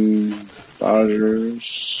Outman,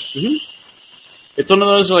 Dodgers. Mm-hmm. It's one of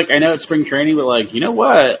those, like, I know it's spring training, but, like, you know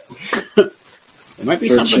what? It might be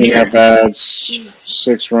something here. 13 at-bats,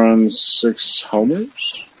 6 runs, 6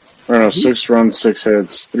 homers? Or no, 6 runs, 6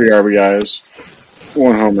 hits, 3 RBIs,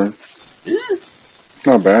 1 homer. Yeah.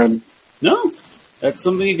 Not bad. No. That's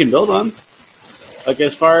something you can build on. Like,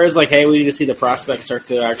 as far as, like, hey, we need to see the prospects start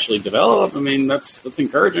to actually develop, I mean, that's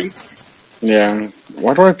encouraging. Yeah.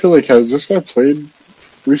 Why do I feel like, has this guy played?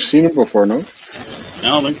 We've seen him before, no? I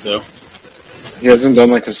don't think so. He hasn't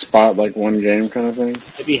done, like, a spot, like, 1 game kind of thing?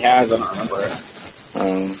 If he has, I don't remember it.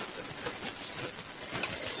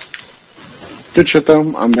 Good shit,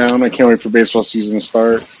 though. I'm down. I can't wait for baseball season to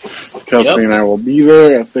start. Kelsey and I will be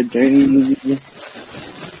there at the game.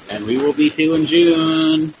 And we will be too in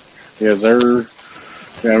June. Yes, sir.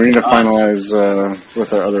 Yeah, we need to finalize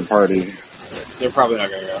with our other party. They're probably not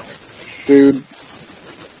going to go. Dude.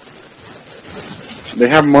 They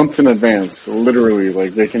have months in advance. Literally.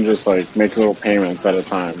 Like, they can just, like, make little payments at a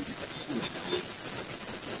time.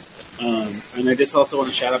 And I just also want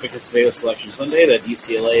to shout out, because today was Selection Sunday, that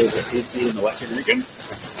UCLA was a 2 seed in the Western region.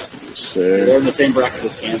 Sick. They're in the same bracket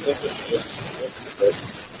as Kansas.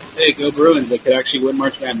 Hey, go Bruins. They could actually win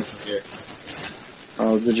March Madness this year.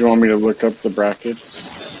 Oh, did you want me to look up the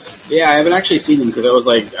brackets? Yeah, I haven't actually seen them, because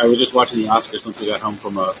I was just watching the Oscars once we got home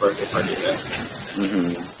from a birthday party today.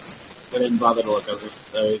 Mm-hmm. I didn't bother to look. I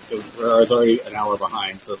was already an hour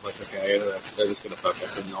behind, so it's like, okay, they're just going to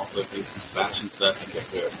focus and also do some Spanish and stuff and get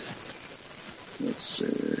to it. Let's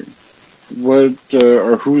see. What,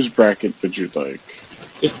 or whose bracket did you like?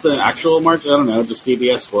 Just the actual March, I don't know, just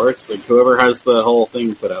CBS Sports, like whoever has the whole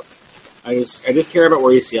thing put up. I just care about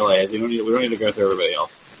where UCLA is. We don't need to go through everybody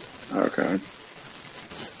else. Okay.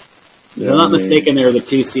 If I'm not mistaken, they're the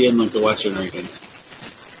 2 seed in like the Western region.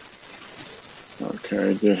 Okay,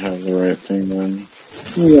 I did have the right thing then.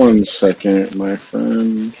 1 second, my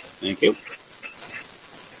friend. Thank you.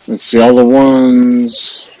 Let's see, all the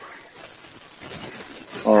ones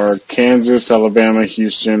are Kansas, Alabama,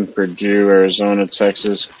 Houston, Purdue, Arizona,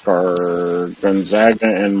 Texas, Gonzaga,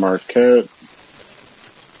 and Marquette.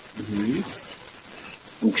 Mm-hmm.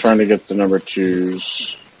 I'm trying to get the number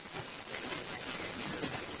 2s.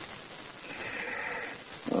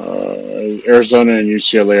 Arizona and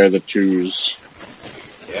UCLA are the 2s.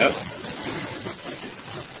 Yep.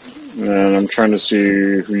 And I'm trying to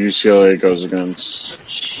see who UCLA goes against.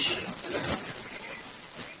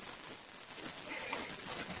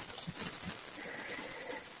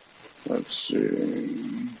 Let's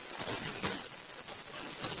see.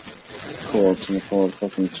 Cool, it's gonna pull up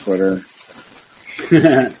fucking Twitter.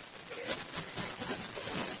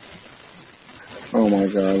 Oh my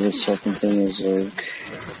god, this fucking thing is like...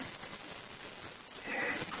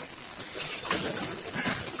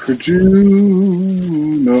 Purdue...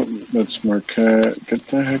 Nope, that's Marquette. Get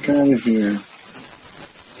the heck out of here.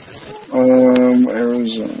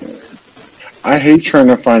 Arizona. I hate trying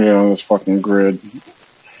to find it on this fucking grid.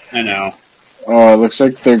 I know. Oh, it looks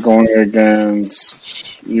like they're going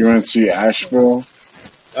against UNC Asheville.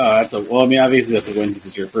 Oh, that's a well. I mean, obviously that's a win because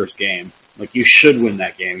it's your first game. Like you should win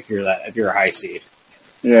that game if you're a high seed.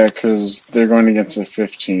 Yeah, because they're going against a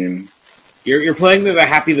 15. You're playing the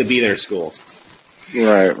happy to be there schools.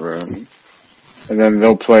 Right. And then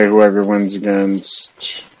they'll play whoever wins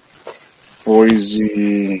against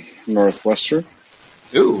Boise Northwestern.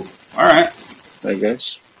 Ooh, all right. I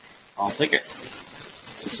guess. I'll take it.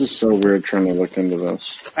 This is so weird trying to look into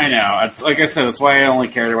this. I know. Like I said, that's why I only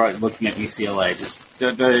cared about looking at UCLA. Just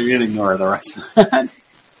don't ignore the rest of that.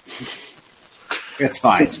 It's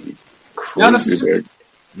fine. Now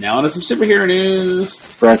into some superhero news.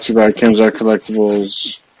 Brought to you by Kim's Art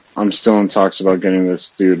Collectibles. I'm still in talks about getting this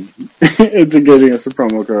dude into getting us a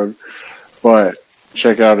promo code. But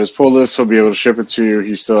check out his pull list. He'll be able to ship it to you.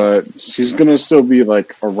 He's gonna still be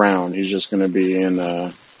like around. He's just gonna be in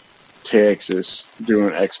Texas doing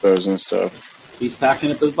expos and stuff. He's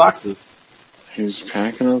packing up his boxes. He's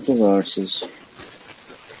packing up the boxes.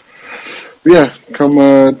 But yeah, come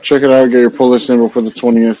check it out. Get your pull list in before the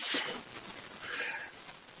 20th.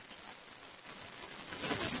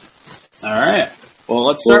 All right. Well,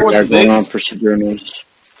 let's start with the big. Going on for superhero news.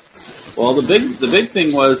 Well, the big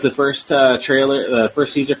thing was the first trailer, the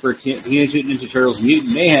first teaser for Teenage Mutant Ninja Turtles: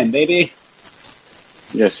 Mutant Mayhem, baby.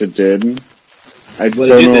 Yes, it did. I don't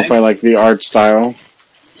know if I like the art style.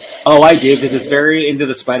 Oh, I do, because it's very into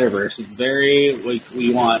the Spider-Verse. It's very,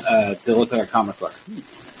 we want to look like a comic book.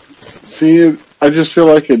 See, I just feel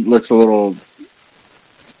like it looks a little...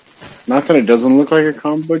 Not that it doesn't look like a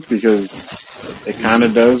comic book, because it kind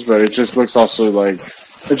of does, but it just looks also like...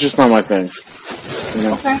 It's just not my thing. You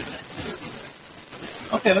know?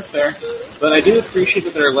 Okay, that's fair. But I do appreciate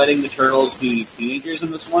that they're letting the Turtles be teenagers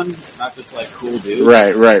in this one, not just like cool dudes.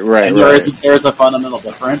 Right. And there is a fundamental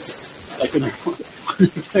difference. Like when they're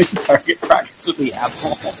playing target practice with the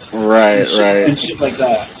apple. Right. And shit like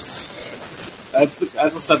that. That's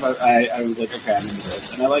the stuff I was like, okay, I'm into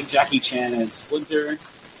this. And I like Jackie Chan and Splinter.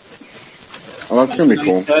 Oh, that's going to be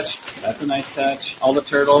cool. That's a nice touch. All the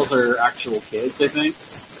Turtles are actual kids, I think.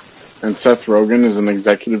 And Seth Rogen is an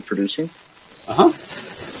executive producer? Uh-huh.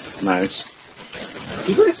 Nice.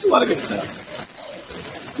 He produces a lot of good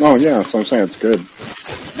stuff. Oh, yeah, that's what I'm saying. It's good.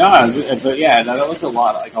 No, but yeah, that looked a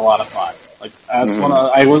lot of fun. Like, that's one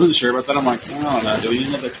of, I wasn't sure about that. I'm like, no, do we need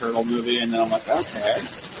another Turtle movie? And then I'm like, okay.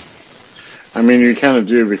 I mean, you kind of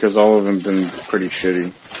do, because all of them have been pretty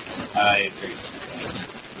shitty. I agree.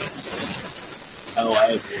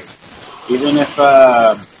 I agree. Even if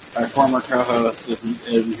our former co-host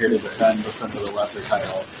isn't here to defend some of the lesser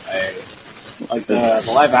titles, like the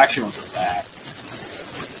live action ones are bad.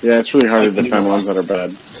 Yeah, it's really hard to defend ones that are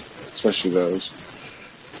bad, especially those.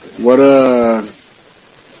 What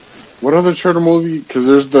other Turtle movie? Because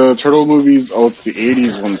there's the Turtle movies. Oh, it's the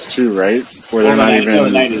 '80s ones too, right? Where they're not even. No,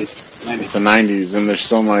 the '90s. It's the '90s, and they're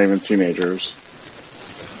still not even teenagers.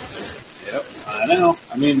 Yep, I know.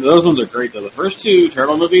 I mean, those ones are great though. The first two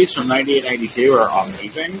Turtle movies from '98, '92 are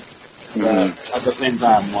amazing. But at the same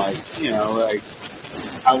time, like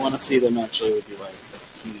I want to see them actually be like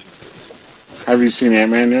teenagers. Have you seen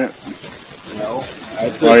Ant-Man yet? No.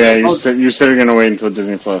 Oh yeah, you said you're gonna wait until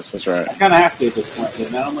Disney Plus. That's right. I kind of have to at this point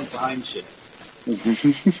because now I'm like behind shit.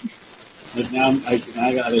 Like now I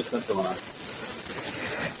got other stuff going on.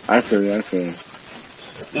 I feel you.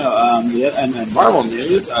 No, and then Marvel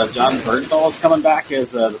news, John Bernthal is coming back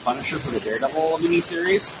as the Punisher for the Daredevil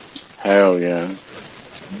miniseries. Hell yeah.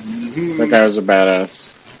 Mm-hmm. That guy was a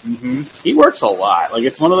badass. Mm-hmm. He works a lot. Like,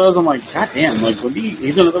 it's one of those, I'm like, God damn, like,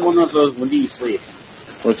 he's another one of those, when do you sleep?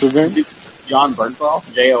 What's his name? John Bernthal,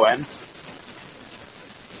 Jon.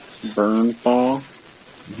 Bernthal.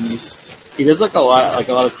 Mm-hmm. He does like a lot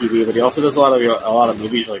of TV, but he also does a lot of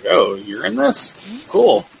movies. Like, oh, you're in this?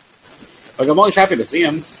 Cool. Like, I'm always happy to see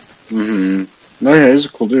him. Mm-hmm. No, yeah, he's a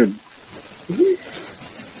cool dude.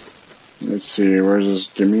 Let's see, where's this?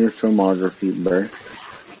 Give me your filmography, Barry.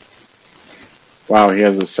 Wow, he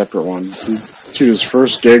has a separate one. Dude, his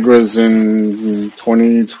first gig was in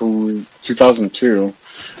 2002.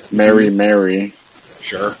 Mary Mary.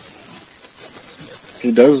 Sure.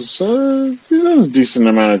 He does a decent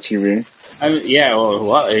amount of TV. I mean, yeah,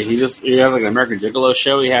 well, he had like an American Gigolo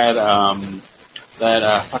show. He had that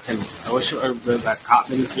that cop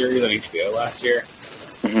miniseries on HBO last year.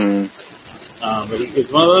 Mm-hmm. But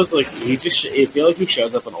it's one of those, like, I feel like he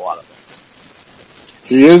shows up in a lot of things.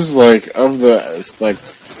 He is, like, of the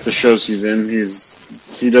shows he's in,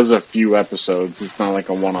 he does a few episodes. It's not like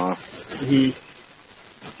a one-off. Mm-hmm.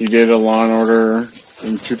 He did a Law and Order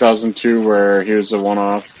in 2002 where he was a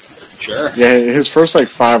one-off. Sure. Yeah, his first,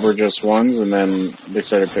 5 were just ones, and then they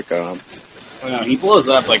started to pick up. Oh, no, he blows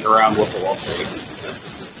up, like, around Wolf of Wall Street.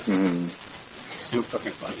 Mm-hmm. So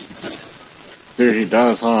fucking funny. Dude, he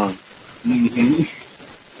does, huh? Mm-hmm.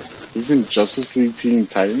 He's in Justice League Teen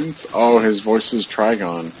Titans? Oh, his voice is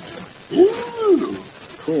Trigon. Ooh.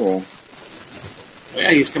 Cool.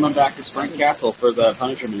 Yeah, he's coming back as Frank Castle for the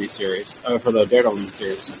Punisher miniseries, for the Daredevil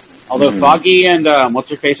miniseries. Although Foggy and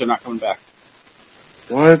What's-Her-Face are not coming back.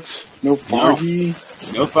 What? No Foggy?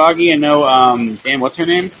 No Foggy and no, what's her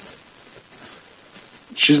name?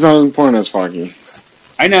 She's not as important as Foggy.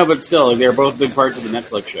 I know, but still, like, they're both big parts of the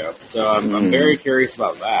Netflix show. So I'm very curious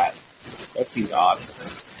about that. That seems odd.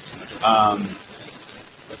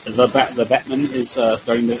 The Batman is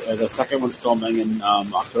starting the second one's filming in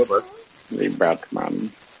October. The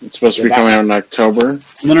Batman. It's supposed to be coming out in October?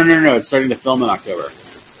 No. It's starting to film in October.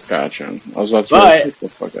 Gotcha. I was about to get the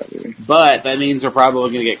fuck out of here. But that means we're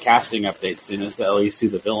probably going to get casting updates soon as to at least who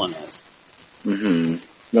the villain is. Mm-hmm.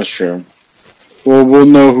 That's true. Well, we'll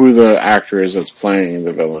know who the actor is that's playing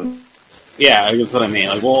the villain. Yeah, that's what I mean.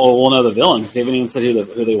 Like, we'll know the villain because they haven't even said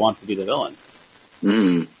who they want to be the villain.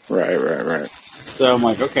 Mm-hmm. Right. So I'm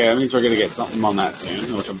like, okay, that means we're going to get something on that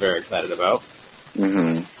soon, which I'm very excited about.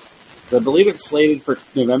 Mm-hmm. So I believe it's slated for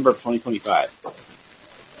November of 2025.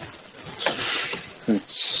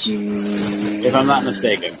 Let's see. If I'm not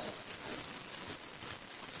mistaken.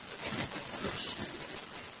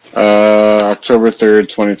 October 3rd,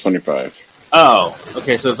 2025. Oh,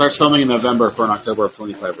 okay, so it starts filming in November for an October of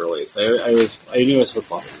 25 release. I knew it was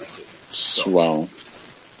football. Swell.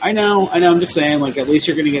 I know, I'm just saying, like, at least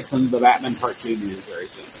you're going to get some of the Batman Part 2 news very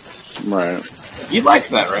soon. Right. You liked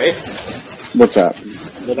that, right? What's that?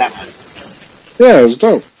 The Batman. Yeah, it was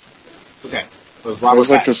dope. Okay. It was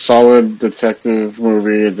like a solid detective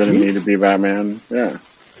movie. It didn't need to be Batman. Yeah.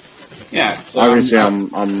 Yeah. So obviously,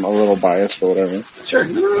 I'm a little biased, but whatever. Sure.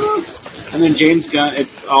 No. And then James Gunn,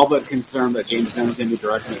 it's all but confirmed that James Gunn is going to be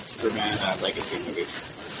directing a Superman Legacy movie.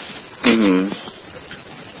 Mm-hmm.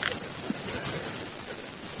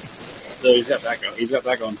 So he's got that going. He's got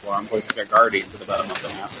that going for him. Plus, he's got Guardians for about a month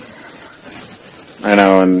and a half. I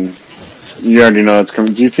know, and you already know it's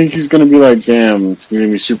coming. Do you think he's going to be like, damn, he's going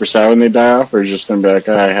to be super sad when they die off, or he's just going to be like,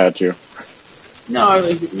 I had to? No,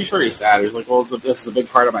 I'm sure he's sad. He's like, well, this is a big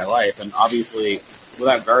part of my life, and obviously,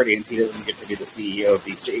 without Guardians, he doesn't get to be the CEO of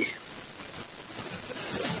DC.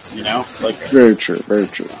 You know? Like, very true.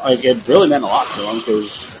 Like, it really meant a lot to him,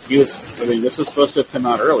 because this was supposed to have come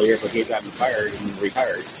out earlier, but he had gotten fired and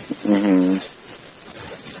retired. Mm-hmm.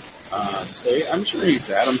 So yeah, I'm sure he's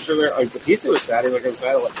sad. I'm sure like Batista was sad. He's like, I'm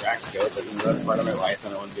sad to let Drax go, but that's part of my life,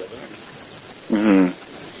 and I want to be able to do it. Mm-hmm.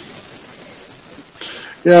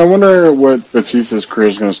 Yeah, I wonder what Batista's career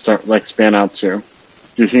is going to span out to.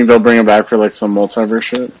 Do you think they'll bring him back for like some multiverse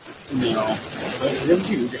shit? No, but he doesn't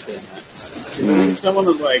seem interested in that. I think someone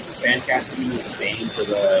was like fan casting him as Bane for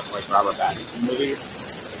the Robert Pattinson movies,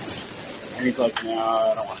 and he's like, no,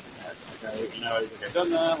 I don't want to do that. He's like, I've done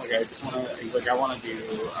that. Like, I just want to. He's like, I want to do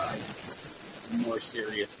more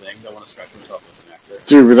serious things. I want to stretch myself as an actor.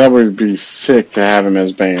 Dude, but that would be sick to have him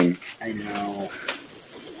as Bane. I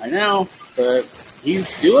know, but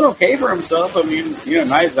he's doing okay for himself. I mean,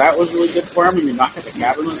 Knives Out was really good for him. I mean, Knock at the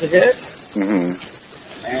Cabin was a hit. Mm-hmm.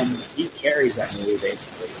 And he carries that movie,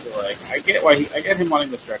 basically. So, like, I get him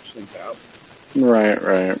wanting to stretch things out.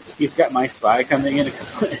 Right. He's got My Spy coming in,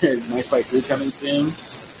 My Spy 2 coming soon.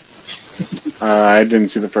 I didn't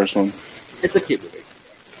see the first one. It's a cute movie.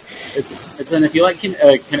 It's if you like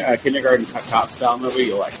kindergarten cop style movie,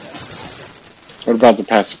 you'll like that. What about the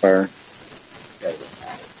pacifier?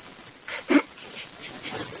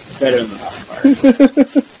 Better than the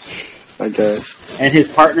pacifier. Okay. And his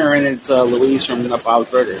partner in it's Louise from Bob's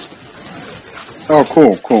Burgers. Oh,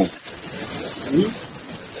 cool.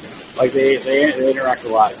 Mm-hmm. Like they interact a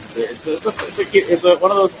lot. It's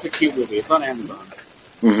one of those. It's a cute movie. It's on Amazon.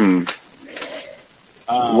 Mm-hmm.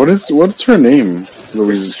 What's her name?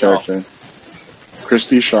 Louise's character.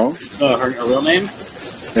 Christy Shaw. No, her real name.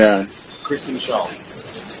 Yeah. Kristen Shaw.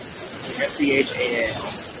 SCHAAL.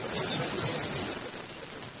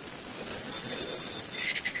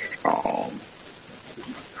 Oh.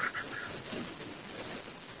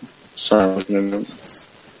 Sorry, I was gonna.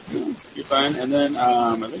 You're fine. And then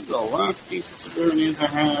I think the last piece of super news I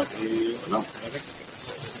have is I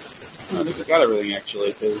think I got everything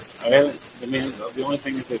actually because I haven't. I mean, the only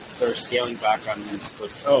thing is that they're scaling back on.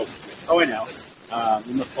 Oh, I know.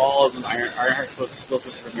 In the fall is when Ironheart's supposed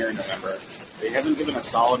to premiere in November. They haven't given a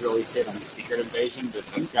solid release date on the Secret Invasion, but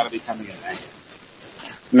it's got to be coming in May.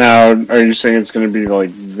 Now, are you saying it's going to be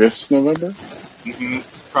like this November? Mm-hmm.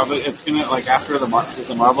 Probably it's gonna like after the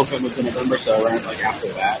Marvel film was in November, so around like after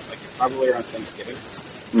that, like probably around Thanksgiving.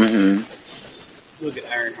 Mm-hmm. Look at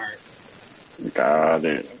Ironheart. Got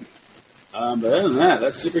it. But other than that,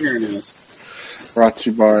 that's superhero news. Brought to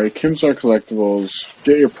you by Kimsar Collectibles.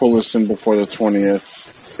 Get your pull list in before the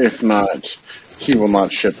 20th. If not, he will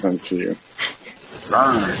not ship them to you.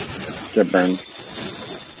 Burn. Get burned.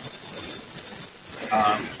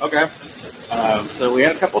 Okay. So we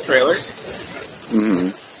had a couple trailers.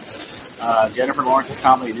 Mm-hmm. Jennifer Lawrence's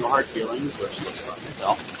comedy No Hard Feelings, which looks fun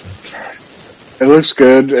itself. It looks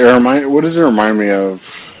good. What does it remind me of?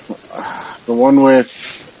 The one with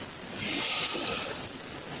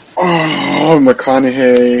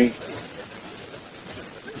McConaughey,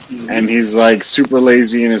 and he's like super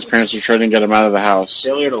lazy, and his parents are trying to get him out of the house.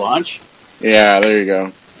 Failure to Launch? Yeah, there you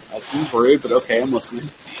go. That seems rude, but okay, I'm listening.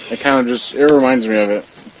 It reminds me of it.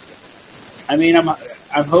 I mean, I'm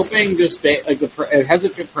hoping just like it has a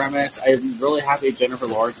good premise. I'm really happy Jennifer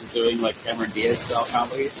Lawrence is doing like Cameron Diaz style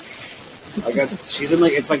comedies. Like she's in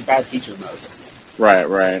like it's like bad teacher mode. Right.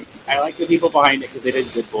 I like the people behind it because they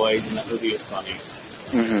did Good Boys, and that movie was funny.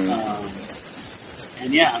 Mm-hmm.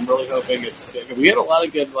 And yeah, I'm really hoping it's good. We had a lot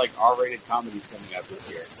of good like R-rated comedies coming out this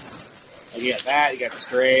year. Like, you got that, you got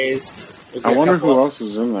Strays. I wonder who else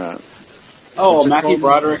is in that. Oh, Matthew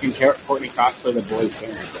Broderick and Courtney Cox play the boys'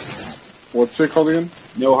 parents. What's it called again?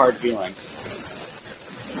 No Hard Feelings.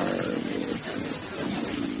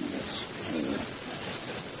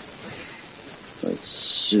 Let's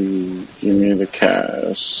see. Give me the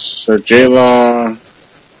cast. So J-Law,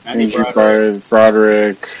 Andrew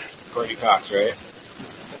Broderick, Courtney Cox, right?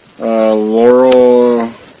 Laurel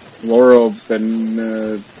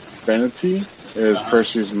Benety is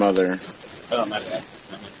Percy's mother. Oh, my bad.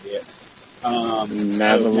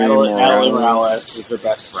 Natalie Morales is her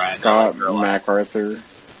best friend. Scott MacArthur.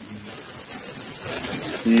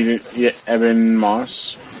 Mm-hmm. Evan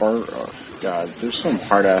Moss. God, there's some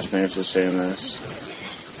hard-ass names to say in this.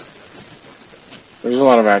 There's a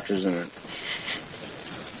lot of actors in it.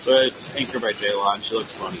 But it's anchored by Jalen. She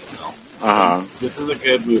looks funny, so. This is a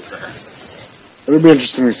good move for her. It'll be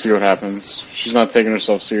interesting to see what happens. She's not taking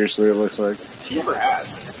herself seriously, it looks like. She never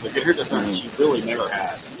has. Like, in her defense, she really never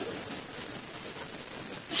has.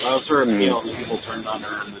 That was her appeal, and people turned on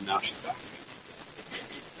her, and then now she's back.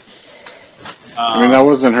 I mean, that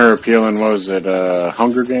wasn't her appeal in, what was it,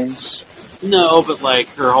 Hunger Games? No, but, like,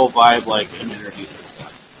 her whole vibe, like, in interviews and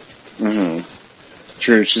stuff. Mm-hmm.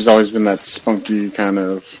 True, she's always been that spunky kind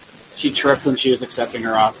of... She tripped when she was accepting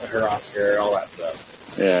her Oscar, all that stuff.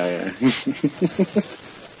 Yeah.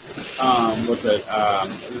 What's it?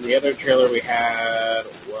 The other trailer we had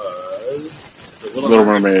was the Little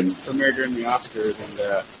Mermaid. Premiered during the Oscars, and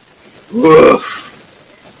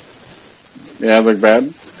yeah, it looked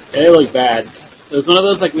bad. It looked bad. It was one of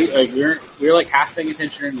those we were like half paying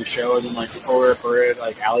attention in the show, and then like before we recorded,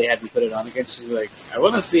 like Allie had me put it on again. She's like, I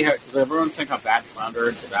want to see how, because everyone's saying how bad Flounder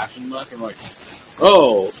and Sebastian look. I'm like,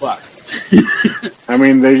 oh fuck. I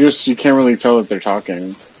mean, you can't really tell that they're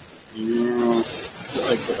talking. Yeah,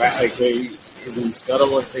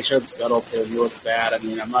 they showed Scuttle too. He looks bad. I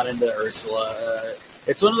mean, I'm not into Ursula.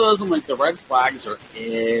 It's one of those. I'm like, the red flags are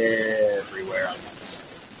everywhere on this.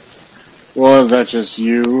 Well, is that just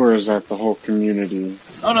you, or is that the whole community?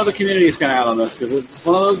 Oh no, the community is kind of out on this because it's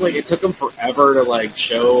one of those like it took them forever to like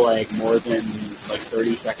show like more than like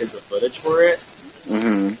 30 seconds of footage for it.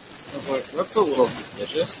 Mm-hmm. I was like, that's a little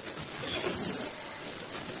suspicious.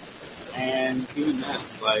 And even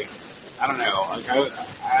this, like, I don't know, like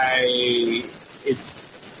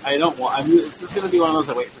I don't want. I mean, it's just going to be one of those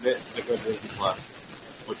I wait for it to go to Disney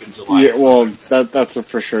Plus, like in July. Yeah, well, that's a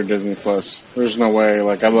for sure Disney Plus. There's no way.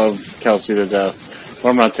 Like, I love Kelsey to death, but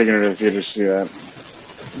I'm not taking her to the theater to see that.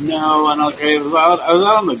 No, and okay, I was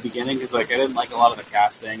out in the beginning because like I didn't like a lot of the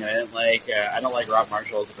casting. I don't like Rob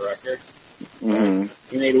Marshall as a director. Mm-hmm.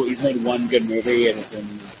 He's made one good movie, and it's in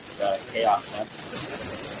chaos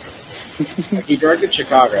since. Like he directed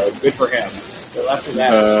Chicago, good for him. But after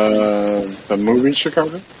that, the movie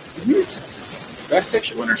Chicago, Best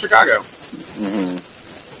Picture winner Chicago. Mm-hmm.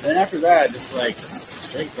 And then after that, just like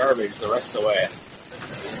straight garbage the rest of the way.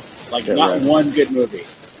 Like Yeah, not right. one good movie.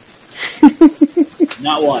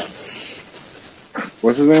 Not one.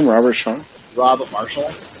 What's his name? Robert Shaw? Rob Marshall.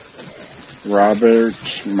 Robert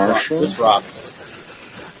Marshall? Just Rob.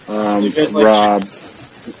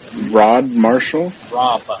 Rod Marshall?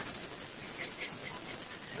 Rob.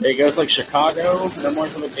 It goes like Chicago,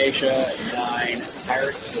 Memoirs of a Geisha, 9,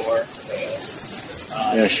 Pirates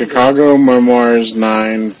 4. Yeah, Chicago, Memoirs,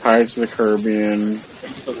 9, Pirates of the Caribbean,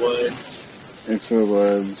 Into the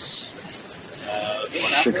Woods.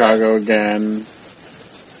 Chicago again,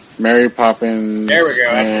 Mary Poppins, There we go.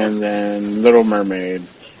 and then Little Mermaid.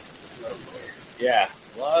 Yeah,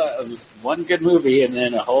 well, it was one good movie and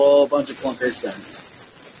then a whole bunch of clunkers since.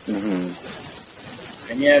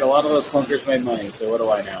 Mm-hmm. And yet, a lot of those clunkers made money, so what do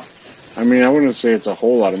I know? I mean, I wouldn't say it's a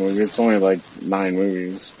whole lot of movies. It's only like 9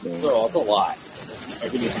 movies. But... So it's a lot.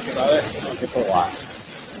 Like when you think about it, it's a lot.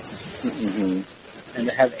 Mm-hmm. And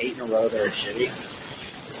to have 8 in a row that are shitty.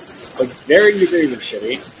 Like, varying degrees of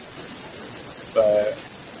shitty. But,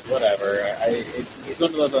 whatever. It's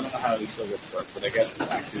one of those, I don't know how he still gets work, but I guess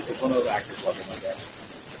it's one of those actors level, I guess.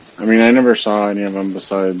 I mean, I never saw any of them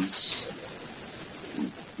besides...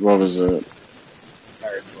 What was it?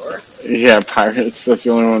 Pirates 4? Yeah, Pirates. That's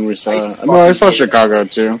the only one we saw. I saw Chicago,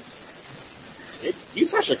 too. You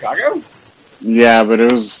saw Chicago? Yeah, but it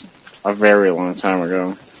was a very long time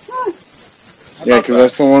ago. Yeah, because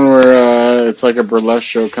that's the one where it's like a burlesque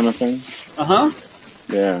show kind of thing. Uh-huh.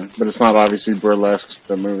 Yeah, but it's not obviously burlesque,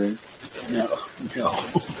 the movie. No.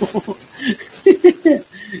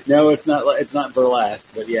 No, it's not burlesque,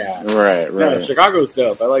 but yeah. Right. No, Chicago's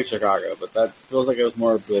dope. I like Chicago, but that feels like it was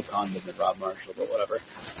more Bill Condon than Rob Marshall, but whatever.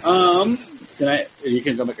 Tonight, you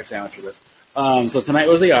can go make a sandwich for this. So tonight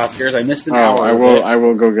was the Oscars. I missed an hour. I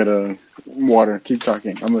will go get a water. Keep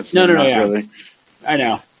talking. I'm listening. No, really. I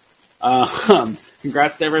know.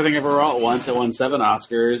 Congrats to Everything Everywhere All at Once. It won 7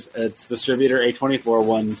 Oscars. Its distributor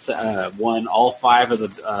A24 won all 5 of the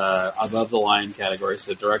above the line categories: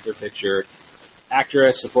 so director, picture,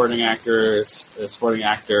 actress, supporting actors, supporting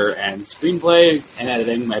actor, and screenplay and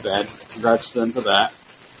editing. My bad. Congrats to them for that.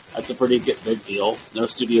 That's a pretty big deal. No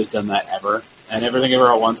studio's done that ever. And Everything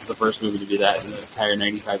Everywhere All at Once is the first movie to do that in the entire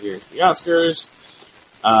 95 years of the Oscars.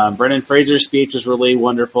 Brendan Fraser's speech was really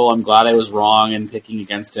wonderful. I'm glad I was wrong in picking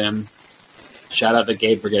against him. Shout out to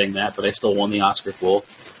Gabe for getting that, but I still won the Oscar pool.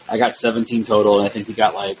 I got 17 total, and I think he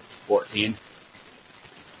got like 14.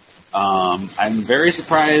 I'm very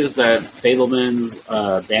surprised that Fabelman's,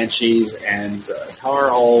 Banshees, and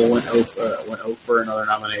Tar all went out for another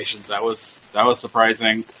nominations. That was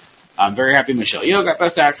surprising. I'm very happy Michelle Yeoh got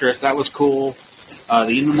Best Actress. That was cool.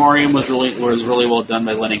 The In Memoriam was really well done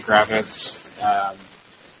by Lenny Kravitz.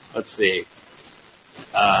 Let's see.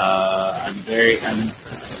 I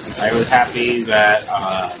was happy that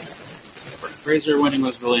Fraser winning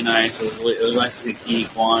was really nice. It was nice to see Ki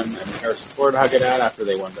Kwan and Harrison Ford hug it out after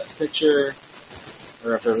they won Best Picture,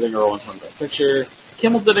 or after Everything Everywhere won Best Picture.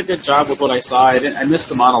 Kimmel did a good job with what I saw. I missed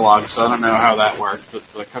the monologue, so I don't know how that worked. But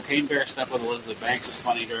the Cocaine Bear stuff with Elizabeth Banks was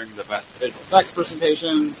funny during the Best Visual Effects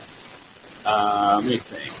presentation. Let me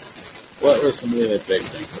think. What were some of the other big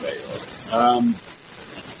things that I wrote?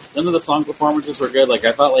 Some of the song performances were good. Like,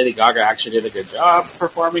 I thought Lady Gaga actually did a good job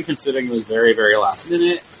performing, considering it was very, very last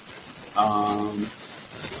minute.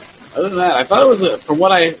 Other than that, I thought it was from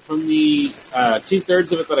the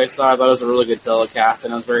 2/3 of it that I saw, I thought it was a really good telecast,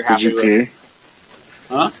 and I was very happy with it.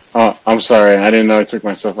 Huh? Oh, I'm sorry. I didn't know I took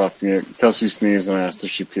myself off mute. Kelsey sneezed and I asked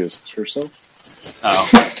if she pissed herself. Oh.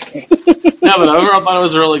 No, but overall, I thought it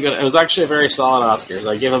was really good. It was actually a very solid Oscars.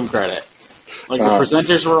 I give them credit. Like, the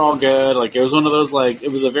presenters were all good. Like, it was one of those, like,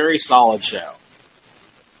 it was a very solid show.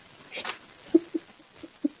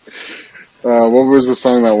 What was the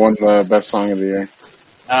song that won the best song of the year?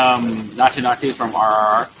 Natu from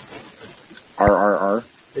RRR. RRR?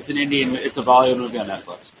 It's an Indian, it's a Bollywood movie on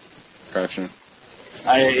Netflix. Gotcha. It's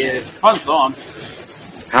a fun song.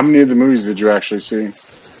 How many of the movies did you actually see?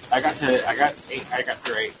 I got through 8.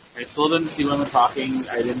 I still didn't see Women Talking.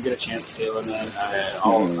 I didn't get a chance to, and then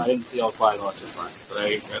I didn't see All Quiet on the Western Front. But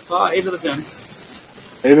I saw 8 of the 10.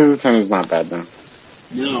 8 out of 10 is not bad, though.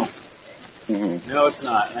 No. Mm-hmm. No, it's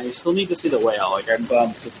not. And I still need to see The Whale. Like, I'm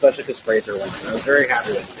bummed, especially because Fraser won. I was very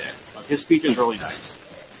happy that he did. Like, his speech is really nice.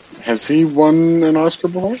 Has he won an Oscar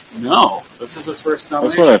before? No. This is his first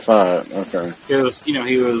nomination. That's what I thought. Okay. Because,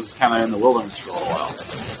 he was kind of in the wilderness for a little while.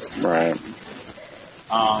 Right.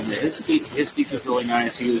 His speech was really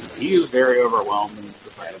nice. He was very overwhelmed and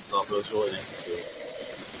beside himself. It was really nice to see.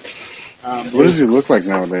 What does he look like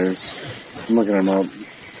nowadays? I'm looking him up.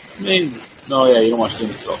 I mean, no, yeah, you don't watch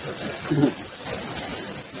Jimmy Filter.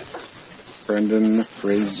 Brendan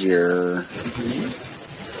Fraser. Mm-hmm.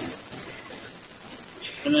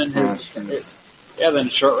 And then then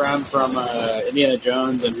Short Round from Indiana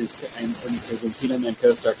Jones and his Encino Man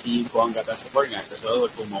co-star Keith Long got that supporting actor, so that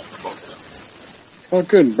was a cool moment for both of them. Oh,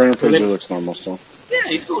 good. Brendan Fraser looks normal still. Yeah,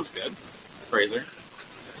 he still looks good. Fraser.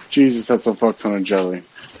 Jesus, that's a fuck ton of jelly.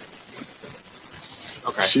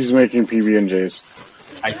 Okay. She's making PB&Js.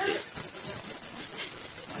 I see.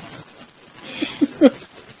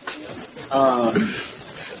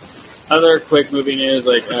 Other quick movie news,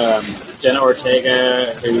 like Jenna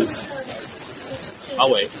Ortega, who's...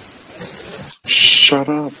 I'll wait. Shut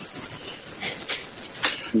up.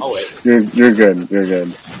 I'll wait. You're good. You're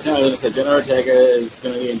good. No, as I said, Jenna Ortega is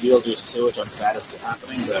going to be in Beetlejuice 2, which I'm sad is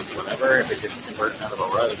happening, but whatever. If it gets converted out of a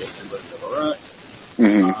rut, it gets converted out of a rut.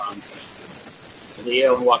 Mm-hmm.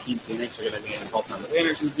 Leo and Joaquin Phoenix are going to be in Paul Thomas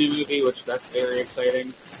Anderson's new movie, which that's very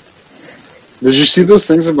exciting. Did you see those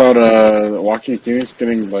things about Joaquin Phoenix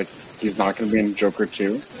getting, like, he's not going to be in Joker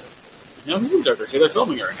 2? No, he's in Joker 2. They're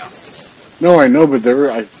filming it right now. No, I know, but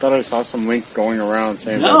I thought I saw some link going around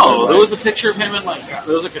saying no, there was a picture of him and, like,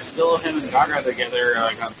 there was, like, a still of him and Gaga together,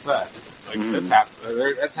 like, on set. Like,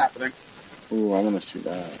 that's happening. Ooh, I want to see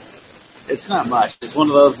that. It's not much. It's one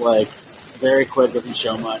of those, like, very quick, doesn't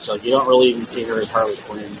show much. Like, you don't really even see her as Harley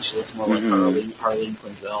Quinn. She looks more like Harleen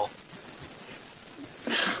Quinzel.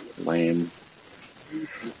 Lame.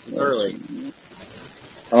 It's early.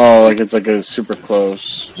 Oh, like it's like a super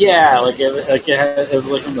close. Yeah, it was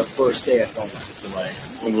like on the first day of filming. So like,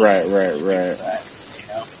 right. That,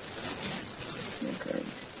 Okay.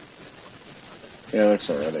 Yeah, it looks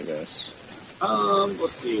alright, I guess.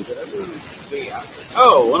 Let's see. Did I do? Yeah.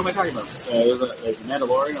 Oh, what am I talking about? The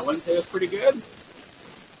Mandalorian on Wednesday was pretty good.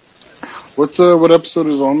 What episode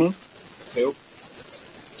is on now? 2.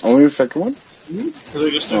 Only the second one? Mm-hmm. So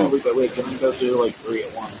they're just doing week by week. Can we go through like 3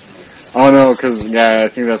 at once? Oh no, because I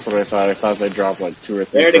think that's what I thought. I thought they dropped like 2 or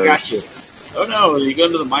 3. They already got you. Oh no, you go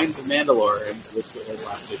into the Mines of Mandalore, and this was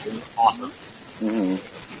last week. It was awesome. Mm-hmm.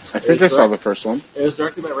 I think I saw the first one. It was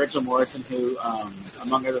directed by Rachel Morrison, who,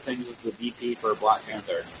 among other things, was the VP for Black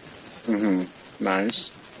Panther. Mm-hmm. Nice.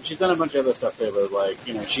 And she's done a bunch of other stuff too, but like,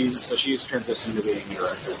 she's transitioned to being a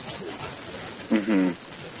director. Mm-hmm.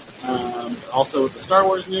 Also, with the Star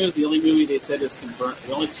Wars news, the only movie they said is confirmed.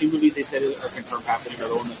 The only 2 movies they said are confirmed happening are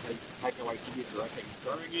the one that Taika Waititi is directing and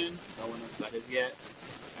starring in. No one knows what that is yet.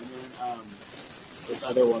 And then this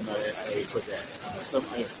other one that I forget.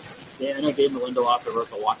 I know Dave Lindelof wrote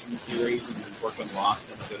the Walking series and worked on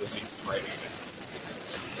Lost and other things writing it.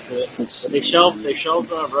 But they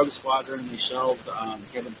shelved Rogue Squadron and they shelved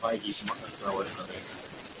Kevin Feige from Star Wars movie.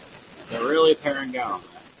 They're really paring down on that.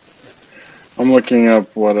 I'm looking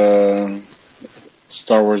up what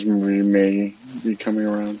Star Wars movie may be coming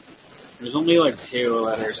around. There's only like 2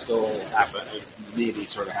 that are still happening, maybe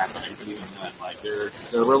sort of happening, but even then, like they're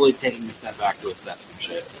really taking a step back to assess some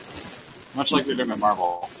shit, much like they're doing at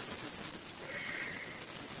Marvel.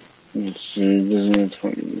 Let's see, Disney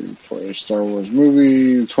 2020 Star Wars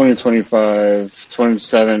movie 2025,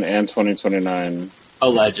 27, and 2029.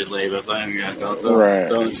 Allegedly, but then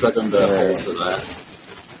don't expect them to hold to that.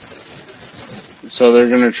 So they're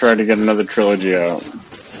going to try to get another trilogy out.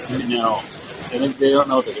 No, they don't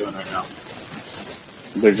know what they're doing right now.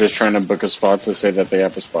 They're just trying to book a spot to say that they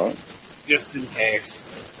have a spot? Just in case.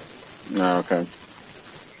 Oh, okay.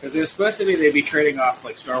 Because it was supposed to be they'd be trading off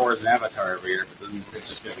like Star Wars and Avatar every year, but then it's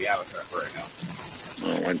just going to be Avatar for right now.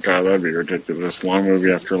 Oh my god, that'd be ridiculous. Long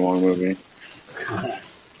movie after long movie.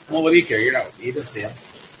 Well, what do you care? You didn't see it.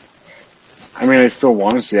 I mean, I still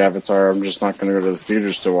want to see Avatar. I'm just not going to go to the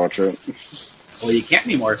theaters to watch it. Well, you can't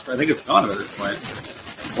anymore. I think it's gone at this point.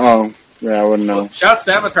 Oh, yeah, I wouldn't know. Well, shouts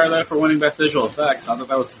to Avatar, though, for winning Best Visual Effects. Not that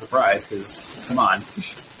that was a surprise, because, come on.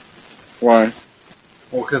 Why?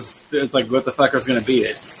 Well, because it's like, what the fuck is going to beat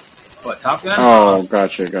it? What, Top Gun? Oh,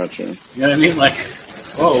 gotcha. You know what I mean? Like,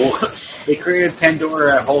 whoa. They created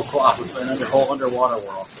Pandora at whole cloth with another whole underwater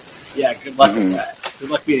world. Yeah, good luck with that. Good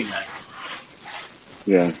luck beating that.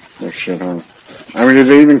 Yeah, no shit, huh? I mean, did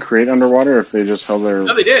they even create underwater? Or if they just held their?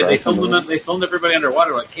 No, they did. They filmed them. They filmed everybody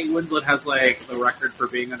underwater. Like Kate Winslet has like the record for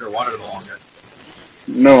being underwater the longest.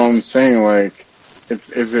 No, I'm saying like,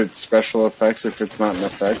 is it special effects? If it's not an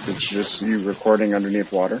effect, it's just you recording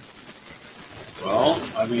underneath water. Well,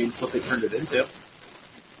 I mean, it's what they turned it into.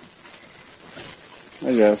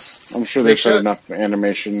 I guess. I'm sure they put enough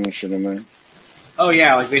animation and shit in there. Oh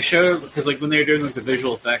yeah, like they showed because like when they were doing like the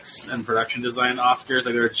visual effects and production design Oscars,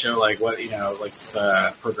 like they would show like what like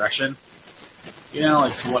the progression,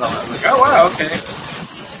 like to what else. Like, oh wow, okay.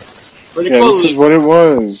 Pretty This is what it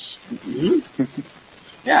was. Mm-hmm.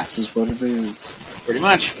 Yeah, this is what it is. Pretty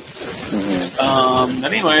much. Mm-hmm.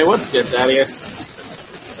 Anyway, what's good, Thaddeus?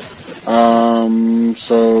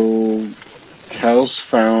 So Kels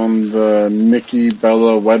found the Nikki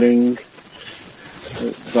Bella wedding,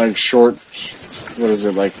 like short. What is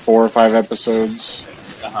it, like 4 or 5 episodes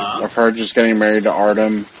of her just getting married to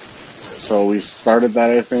Artem. So we started that,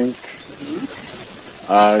 I think.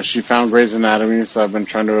 Mm-hmm. She found Grey's Anatomy, so I've been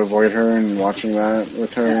trying to avoid her and watching that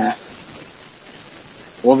with her. Yeah.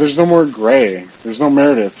 Well, there's no more Grey. There's no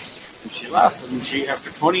Meredith. She left. I mean,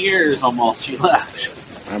 after 20 years almost, she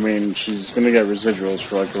left. I mean, she's going to get residuals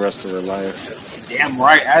for like the rest of her life. Damn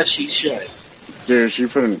right, as she should. Dude, she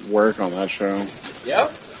put in work on that show.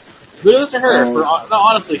 Yep. Kudos to her.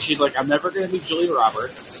 Honestly, she's like, I'm never going to be Julia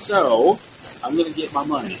Roberts, so I'm going to get my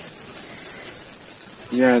money.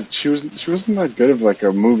 Yeah, she wasn't that good of like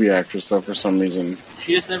a movie actress though for some reason.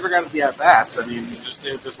 She just never got the at-bats. I mean, it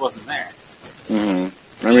just wasn't there.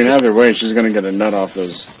 Mm-hmm. I mean, either way, she's going to get a nut off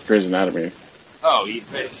those Grey's Anatomy. Oh,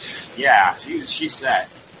 yeah, she's set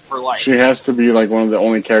for life. She has to be like one of the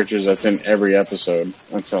only characters that's in every episode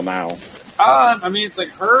until now. I mean, it's like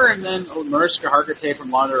her and then Mariska Hargitay from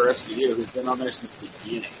Law and Rescue, who's been on there since the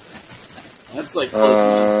beginning. And that's like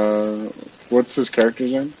what's his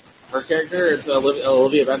character's name? Her character is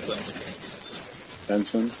Olivia Benson.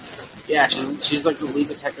 Benson? Yeah, she's like the lead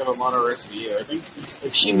detective of Law and Rescue. I think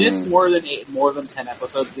if she missed more than 10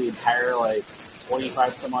 episodes the entire like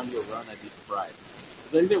 25 some odd year run, I'd be surprised.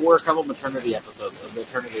 I think there were a couple maternity episodes,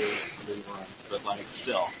 maternity runs, but like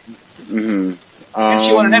still. Mm-hmm. And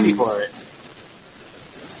she won an Emmy for it.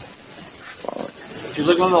 She's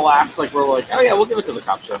like one of the last, like, we're like, oh yeah, we'll give it to the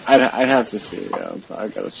cop show. I'd have to see it, yeah. I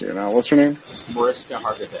gotta see her now. What's her name? Mariska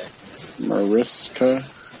Hargitay. Mariska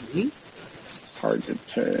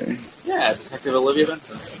Hargitay. Yeah, Detective Olivia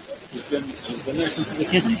Benson. She's been there since the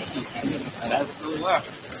beginning. And hasn't really left.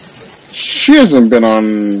 She hasn't been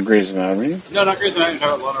on Grey's Anatomy. No, not Grey's Anatomy,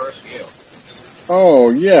 talking about Law and Rescue. Oh,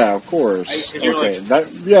 yeah, of course. Okay, like,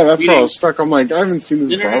 that's where I was stuck. I'm like, I haven't seen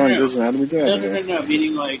this broad on Grey's Anatomy yet. No,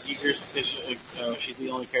 meaning like, she's the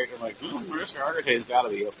only character. I'm like, Mariska Hargitay's got to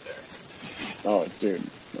be up there. Oh, dude,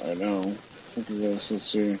 I know. Look at this, let's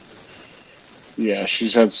see. Yeah,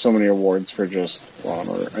 she's had so many awards for just Law and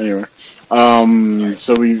Order. Anyway,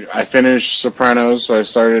 so I finished Sopranos, so I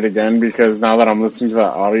started again because now that I'm listening to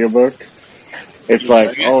that audiobook, it's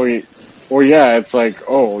like, it's like,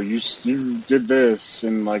 oh, you did this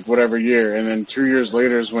in like whatever year, and then 2 years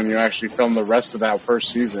later is when you actually film the rest of that first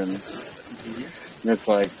season. Mm-hmm. And it's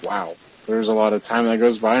like, wow, there's a lot of time that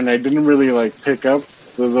goes by, and I didn't really like pick up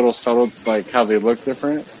the little subtle, like how they look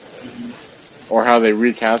different, or how they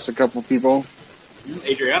recast a couple people.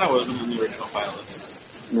 Adriana wasn't in the original pilot.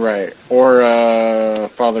 Right, or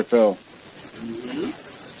Father Phil.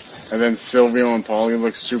 Mm-hmm. And then Silvio and Paulie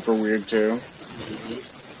look super weird too.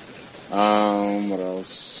 What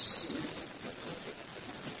else?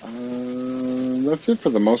 That's it for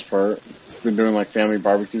the most part. Been doing like family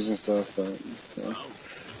barbecues and stuff, but yeah.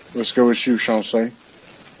 Let's go with you, Chancey.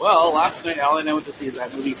 Well, last night Al and I went to see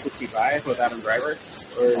that movie 65 with Adam Driver.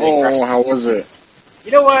 How was it? You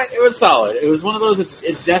know what? It was solid. It was one of those,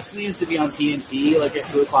 its destiny is to be on TNT like at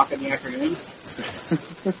 2 o'clock in the afternoon.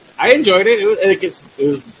 I enjoyed it. It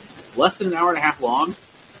was less than an hour and a half long.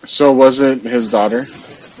 So was it his daughter?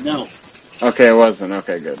 No. Okay, it wasn't.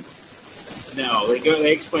 Okay, good. No,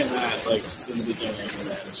 they explain that like in the beginning.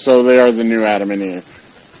 So they are the new Adam and Eve.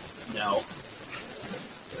 No.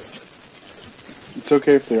 It's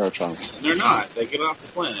okay if they are chunks. They're not. They get off the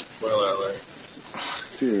planet. Spoiler alert.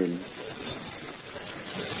 Dude.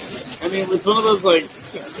 I mean, it's one of those, like,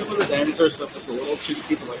 some of the dinosaur stuff is a little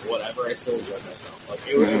cheesy, but, like, whatever, I still enjoy myself. Like,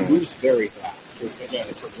 it moves very fast. Again,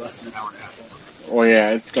 it took less than an hour and a half long. Well, yeah,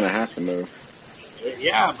 it's going to have to move.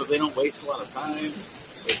 Yeah, but they don't waste a lot of time.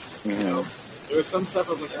 It's, you know, there was some stuff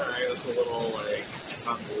I was like, alright, that's a little, like,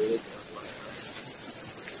 convoluted, or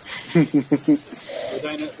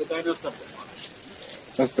whatever. The dino stuff was fun.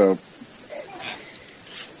 That's dope.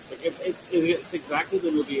 Like, it's exactly the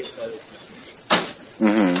movie it says it's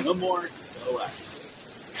Mm-hmm. no more, No less.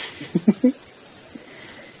 Let's see.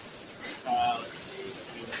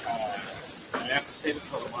 I have to save it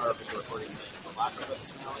until tomorrow because we're recording the last of Us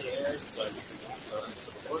finale aired, so I just do that. So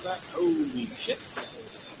before that, holy shit.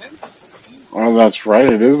 Oh, that's right.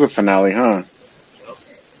 It is the finale, huh? Yep.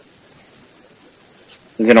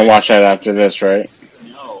 You're gonna watch that after this, right?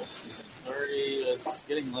 No. It's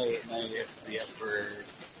getting late, and I have to be up for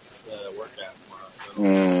the workout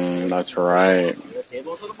tomorrow. So That's right. the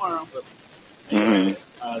table until tomorrow, but anyway,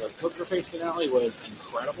 the Poker Face finale was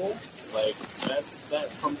incredible. Like,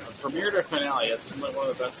 that from premiere to finale, it's one of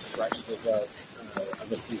the best directions of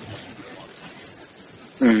the season.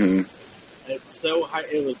 It's so high.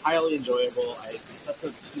 It was highly enjoyable. I thought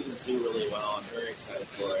the season 2 really well. I'm very excited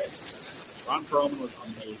for it. Ron Perlman was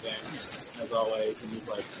amazing, as always, in these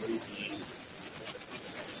like 3 scenes.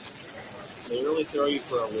 They really throw you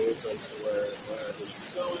for a loop as to where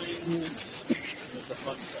everything's going.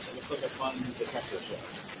 It's like a fun detective show.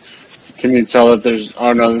 Can you tell that there's...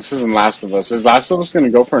 Oh, no, this isn't Last of Us. Is Last of Us going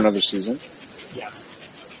to go for another season? Yes.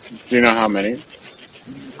 Do you know how many?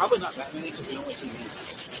 Probably not that many, because we only see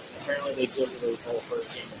these. Apparently they did the whole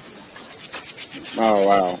first game. Oh,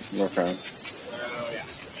 wow. Okay.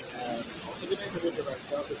 Yeah. Also, good name for good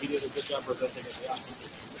director, because he did a good job presenting it. Yeah.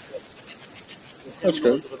 That's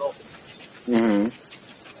good.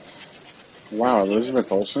 Wow,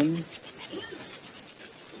 Elizabeth Olsen?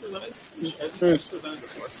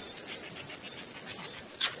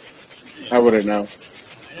 I wouldn't know. I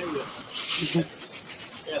know you.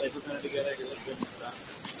 Yeah, they presented together. He looked good and stuff.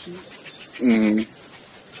 The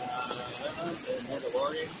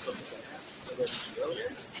Mandalorian, something like that. I mentioned earlier.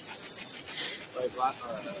 Like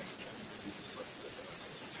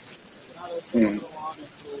going along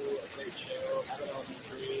into a great show. Have it on the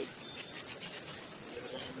street.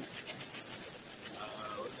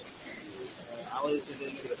 Ali's been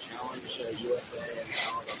getting into the challenge USA and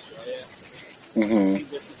challenge Australia.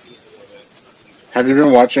 Have you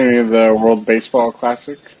been watching any of the World Baseball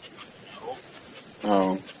Classic? No.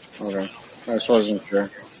 Oh, okay. I just wasn't sure.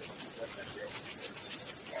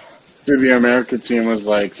 Dude, the America team was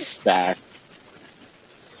like stacked.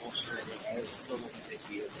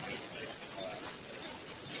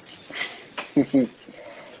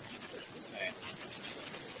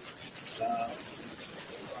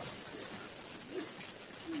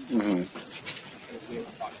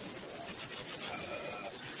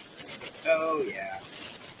 Oh yeah.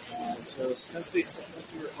 So since we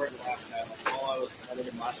recorded last time, I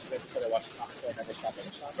didn't watch the episode. I watched Comics I Never Stop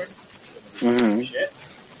Ever Stopping. Shit.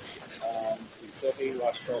 Sophie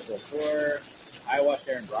watched Trolls 4. I watched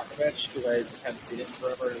Aaron Brockovich because I just hadn't seen it in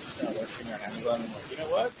forever. Just kind of lurking on Amazon. I'm like, you know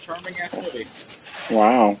what? Charming ass movie.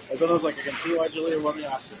 Wow. And then I was like, I can see why Julia won the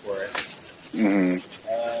Oscar for it. It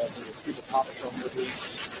was a stupid Paw Patrol movie.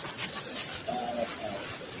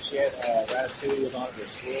 She had Ratatouille was on at her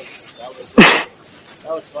school. That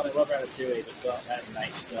was fun. I love Ratatouille. Just saw that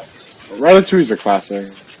night. So. Ratatouille's a classic. I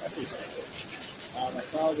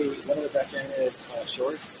saw one of the best animated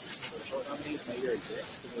shorts. The short nominees, Now You're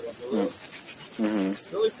Exist.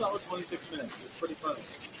 Really solid 26 minutes. It's pretty funny.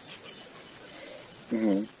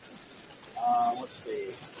 Let's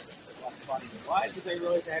see. Bonnie and Clyde, because I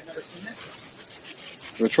realized I had never seen it.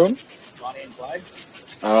 Which one? Bonnie and Clyde.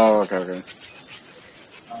 Oh, okay.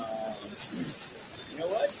 You know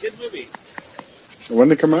what? Good movie. When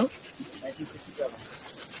did it come out?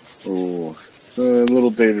 1967. Ooh, it's a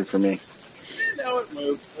little dated for me. No, it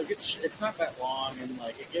moves. Like it's not that long, and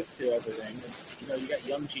like it gets to everything. You got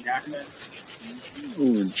young Gene Hackman.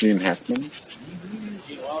 Ooh, Gene Hackman.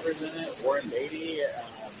 Gene Wilder's in it. Warren Beatty.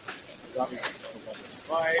 Obviously, He's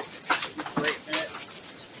great in it.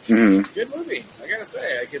 Good movie. I gotta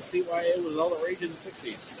say, I can see why it was all the rage in the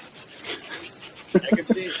 '60s. I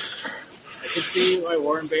can see why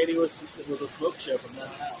Warren Beatty was a smoke show from then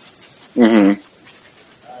on out.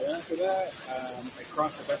 Then after that, I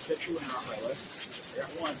crossed the best picture winner off my list. I got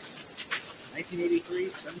one. 1983,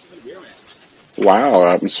 Spencer the Beer Man. Wow,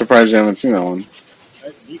 I'm surprised you haven't seen that one.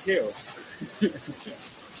 Me too.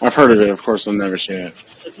 I've heard of it, of course, I've never seen it.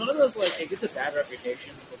 It's one of those, like, it gets a bad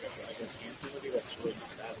reputation. Like a cancer movie that's really not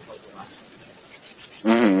bad. It's like the last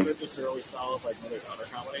one. It's just a really solid, like, mother-daughter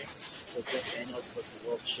comedy. So Jeff Daniels is like the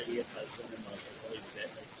world's shittiest husband and like a really dead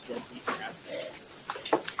piece of ass.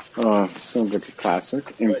 Oh, sounds like a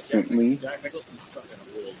classic. Instantly. Jack Nicholson's fucking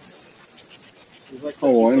rules. Like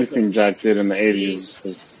Anything Jack did in the 80s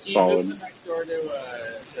was solid. He lives next door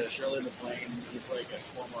to Shirley MacLaine. He's like a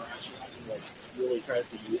former astronaut who like really tries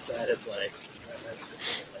to use that as like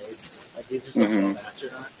he's just like an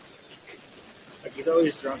astronaut. Like he's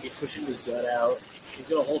always drunk. He's pushing his gut out. He's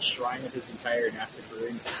got a whole shrine of his entire NASA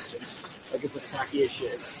brewing section. Like, it's the tackiest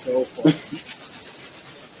shit. It's so funny.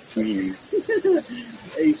 He's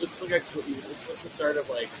just like he's like the start of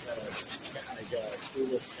like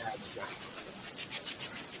clueless cat stuff.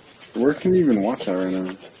 Where can you even watch that right now?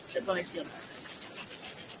 It's on HBO Max.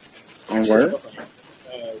 On where?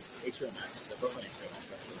 HBO Max. They're both on HBO Max.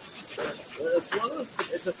 It's one of those.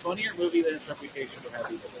 It's a funnier movie than its reputation for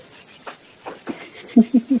having people.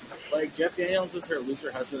 Like Jeff Daniels is her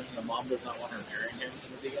loser husband, and the mom does not want her marrying him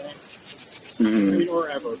in the beginning. I mean, or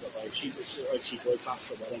ever, but like she boycotts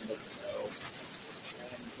the wedding,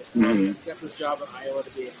 doesn't know. And he gets his job in Iowa to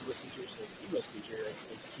be an English teacher, so English teacher, like,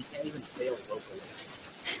 he can't even sail locally.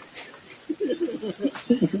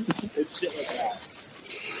 It's shit like that.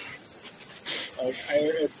 Like,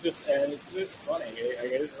 it's just funny. I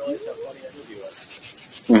didn't realize how funny that movie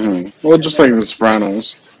was. Well, just like The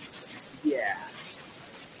Sopranos. Yeah,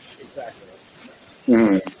 exactly. So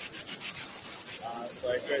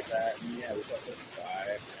I enjoyed that, and yeah, we saw season 5,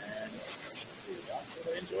 and that's what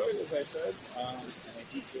I enjoyed, as I said. And I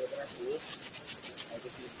keep doing our pool. I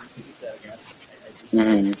just need that again.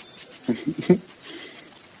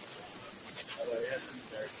 Although I had some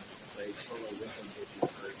embarrassing mistakes, totally went on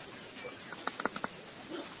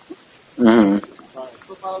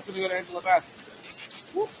so far, I was going to go to Angela Bassett.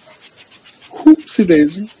 Whoopsie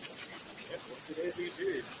daisy. Yep, whoopsie daisy,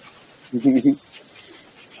 dude.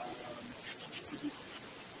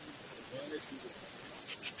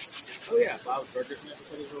 Oh yeah, Bob's Burgers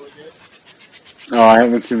episode is really good. Oh, I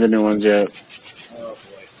haven't seen the new ones yet. Oh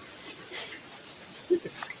boy.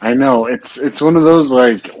 I know, it's one of those,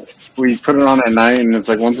 like, we put it on at night, and it's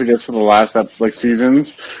like once it gets to the last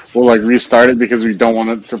seasons, we'll like restart it because we don't want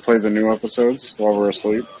it to play the new episodes while we're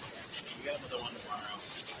asleep. We got another one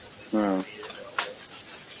tomorrow.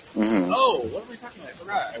 Oh, what are we talking about? I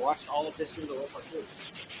forgot. I watched all of History of the World War II.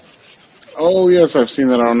 Oh yes, I've seen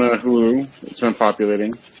that on Hulu. It's been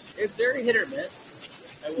populating. It's very hit or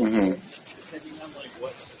miss. I will say, depending on like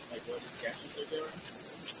what sketches they're doing.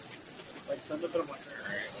 Like some of them, I'm like, all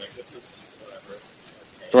right, like this is whatever.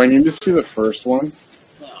 Okay. Do I need to see the first one?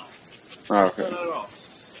 No. Oh, okay. No, not at all.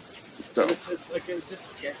 So. It's like it's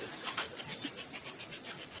just sketches.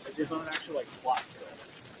 Like there's not an actual like plot to it.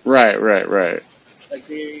 Right. Like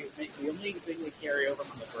the only thing they carry over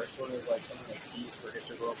from the first one is like something like keys for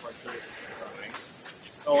History of World War II drawings.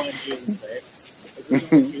 OMG and say. Like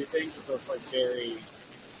there's only two things, but it's like very.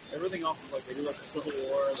 Everything else is like they do like the Civil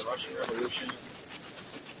War, the Russian Revolution, and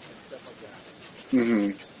stuff like that.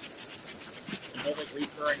 And they have like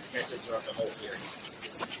recurring sketches throughout the whole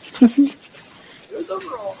series. It was I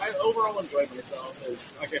overall enjoyed myself. It was,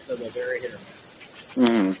 like I said, a very hit or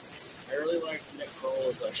miss. I really liked Nick Kroll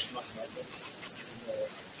as a schmuck method.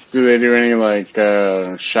 Do they do any like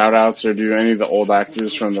shout outs or do any of the old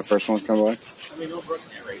actors from the first one come by? I mean, Mel Brooks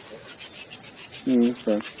narrates it.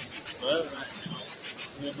 Okay. But other than that, no.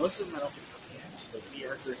 I mean, most of them I don't think can. Like, B.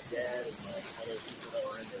 Arthur's dead and like other people that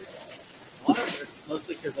were in there. A lot of it's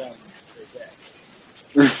mostly because they're dead.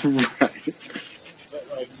 Right. But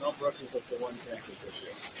like Mel Brooks is like the one connected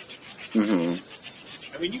issue. I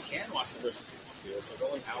mean, you can watch the rest of it. It's like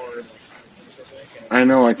only an hour and like 5 minutes, I think. I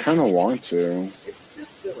know. I kind of want to. It's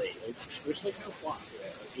just silly. There's like no plot to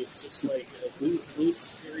it. Like, it's just like a loose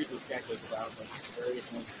series of sketches about like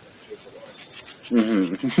various months of the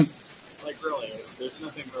Like really, there's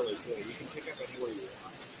nothing really to it. You can pick up anywhere you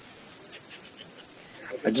want.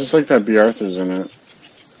 Like, I just like that B. Arthur's in it.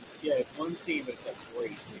 Yeah, it's one scene, but it's like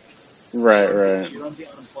great scene. Right. She runs the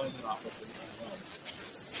unemployment office in home.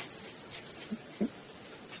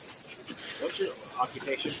 What's your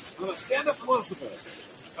occupation? I'm a stand-up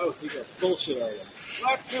philosophist. Oh, so you're a bullshit artist.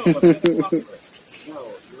 What? No, I'm a stand-up philosophist.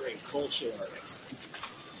 No, you're a bullshit artist.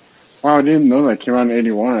 Wow, I didn't know that came out in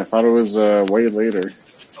 81. I thought it was way later.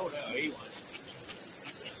 Oh, no, 81.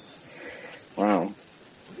 Wow.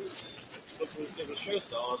 The show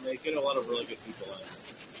saw, and they get a lot of really good people in it.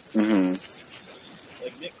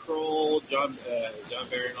 Like Nick Kroll, John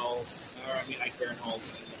Barinholtz, Ike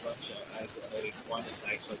Barinholtz, and a bunch of one is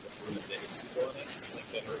actually the three of the people in it. Like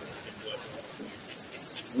that are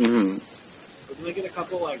But then they get a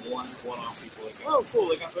couple like one-off people like, oh cool,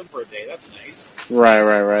 they got them for a day, that's nice.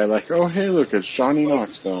 Right. Like, oh hey, look, it's Johnny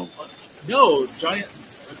Knoxville. No, Johnny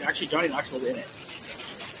Knoxville's in it.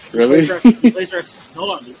 Really? He plays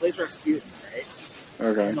Rasputin, right?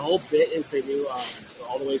 Okay. And the whole bit is they do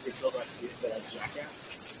all the ways they killed Rasputin, but as Jackass.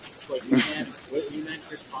 Like you man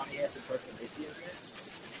Chris Pontius and Schwarzenegger in it.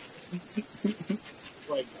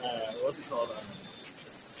 Like what's it called?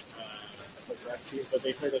 Like Rasputin, but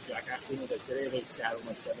they play the Jackass scene with today. They stab him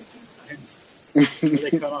like 17 times. where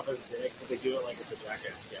they cut off his dick, but they do it like it's a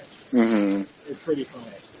jackass sketch. Mm-hmm. It's pretty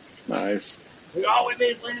funny. Nice. Like, oh, we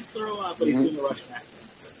made Lance throw up, but he's doing a Russian accent.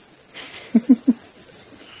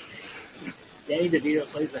 Danny DeVito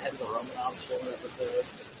plays the head of the Romanovs for one episode.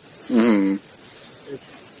 Mm-hmm.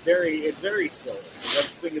 It's very silly. That's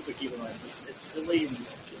the thing to keep in mind. It's silly and,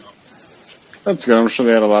 That's good. I'm sure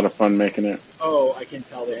they had a lot of fun making it. Oh, I can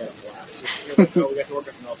tell they had a blast. You're like, oh, we got to work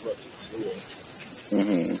on something else, but it's cool.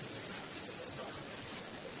 Mm-hmm.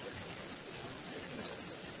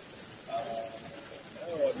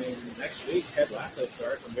 I mean, next week, Ted Lasso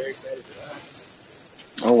starts. I'm very excited for that.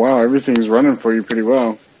 Oh, wow. Everything's running for you pretty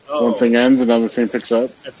well. Oh, one thing ends, another thing picks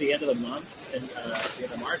up. At the end of the month, and at the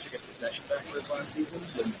end of March, I get Succession back for its last season.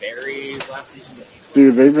 Then Barry's last season.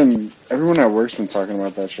 Dude, everyone at work's been talking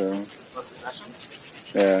about that show. What, Succession?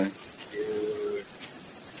 Yeah. Dude.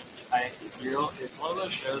 It's one of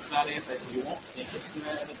those shows, Maddie, that you won't think it's going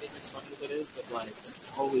to end up being as funny as it is, but, like,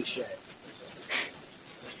 holy shit.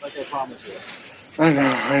 Like I promise you.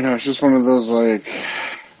 I know. It's just one of those, like,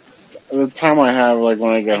 the time I have, like,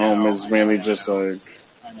 when I get home is mainly just, like,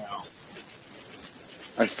 I know.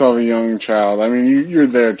 I still have a young child. I mean, you're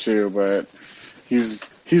there, too, but he's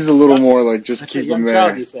a little more, like, just keep him there.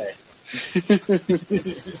 Child, you say.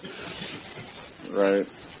 Right.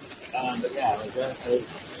 But yeah, like that's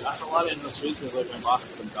a lot in this week because like my boss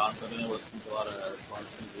has been gone, so I've been able to listen to a lot of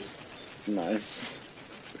movies. Nice.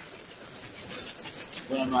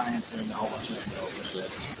 But I'm not answering a whole bunch of emails and shit.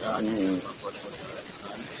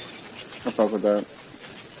 I fuck with that.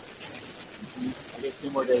 I get 2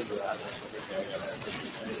 more days of that. That's like, okay, I gotta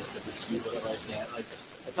do whatever I can. Like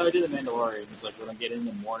that's how I do the Mandalorian. It's like when I get in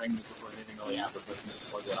the morning before anything really happens, I can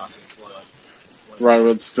just plug it off and plug it. Right, but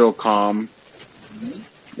it's still calm. Mm-hmm.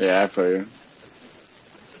 Yeah, I feel you.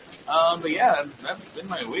 But yeah, that's been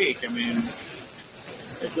my week. I mean,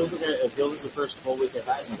 it feels like the first full week I've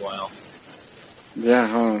had in a while. Yeah,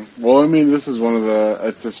 huh? Well, I mean, this is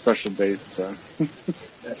it's a special date, so.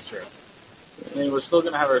 That's true. I mean, we're still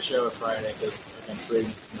gonna have our show on Friday because I'm afraid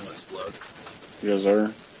to explode. Yes,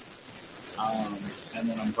 sir. And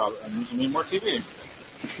then I'm using more TV.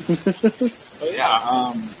 So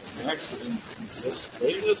yeah,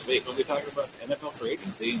 later this week we'll be talking about NFL free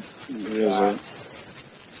agency. Yes,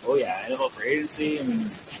 sir. Oh yeah, NFL free agency. I mean,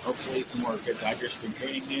 hopefully some more good Dodgers spring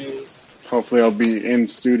training news. Hopefully, I'll be in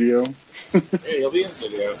studio. Yeah, you'll be in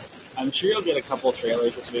studio. I'm sure you'll get a couple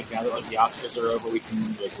trailers this week now that like the Oscars are over. We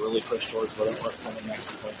can like really push towards what's coming next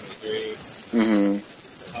in 2023. Mm-hmm.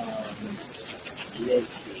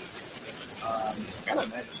 I gotta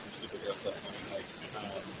imagine some superhero stuff coming. Like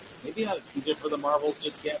maybe not a teaser for the Marvels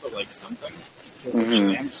just yet, but like something.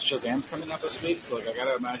 Mm-hmm. Shazam's coming out this week, so like I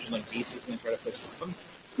gotta imagine like DC's gonna try to fix something.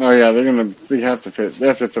 Oh yeah, they have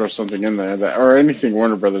to throw something in there or anything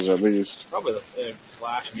Warner Brothers at least. Probably the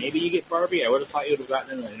Flash. Maybe you get Barbie. I would have thought you would have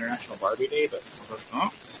gotten in an International Barbie Day, but huh?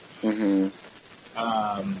 Mm-hmm.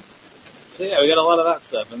 So yeah, we got a lot of that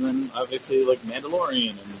stuff, and then obviously like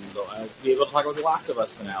Mandalorian, and I'll be able to talk about the Last of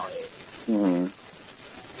Us finale, Mm-hmm.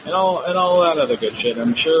 and all that other good shit.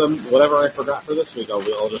 I'm sure whatever I forgot for this week,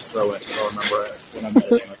 I'll just throw it. I'll remember it when I'm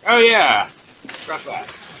editing. Like, oh yeah, forgot that.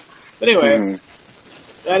 But anyway. Mm-hmm.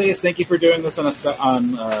 Thaddeus, thank you for doing this on an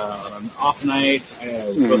off night.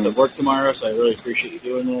 I'm supposed to work tomorrow, so I really appreciate you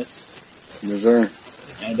doing this. Yes, sir.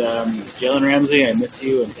 And Jalen Ramsey, I miss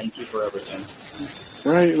you, and thank you for everything.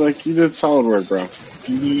 Right, like you did solid work, bro.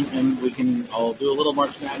 Mm-hmm. And we can all do a little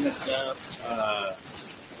March Madness stuff.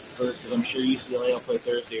 Because I'm sure UCLA will play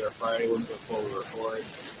Thursday or Friday before we record.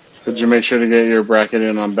 Did you make sure to get your bracket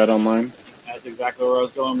in on Bet Online? That's exactly where I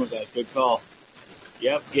was going with that. Good call.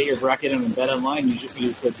 Yep, get your bracket in and Bet Online. You should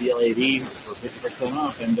use code BLAD for 50%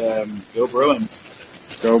 off, and go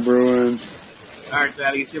Bruins. Go Bruins. All right,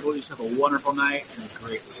 Daddy, you have a wonderful night and a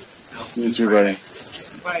great week. I'll see you too, buddy.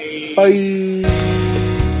 Bye. Bye.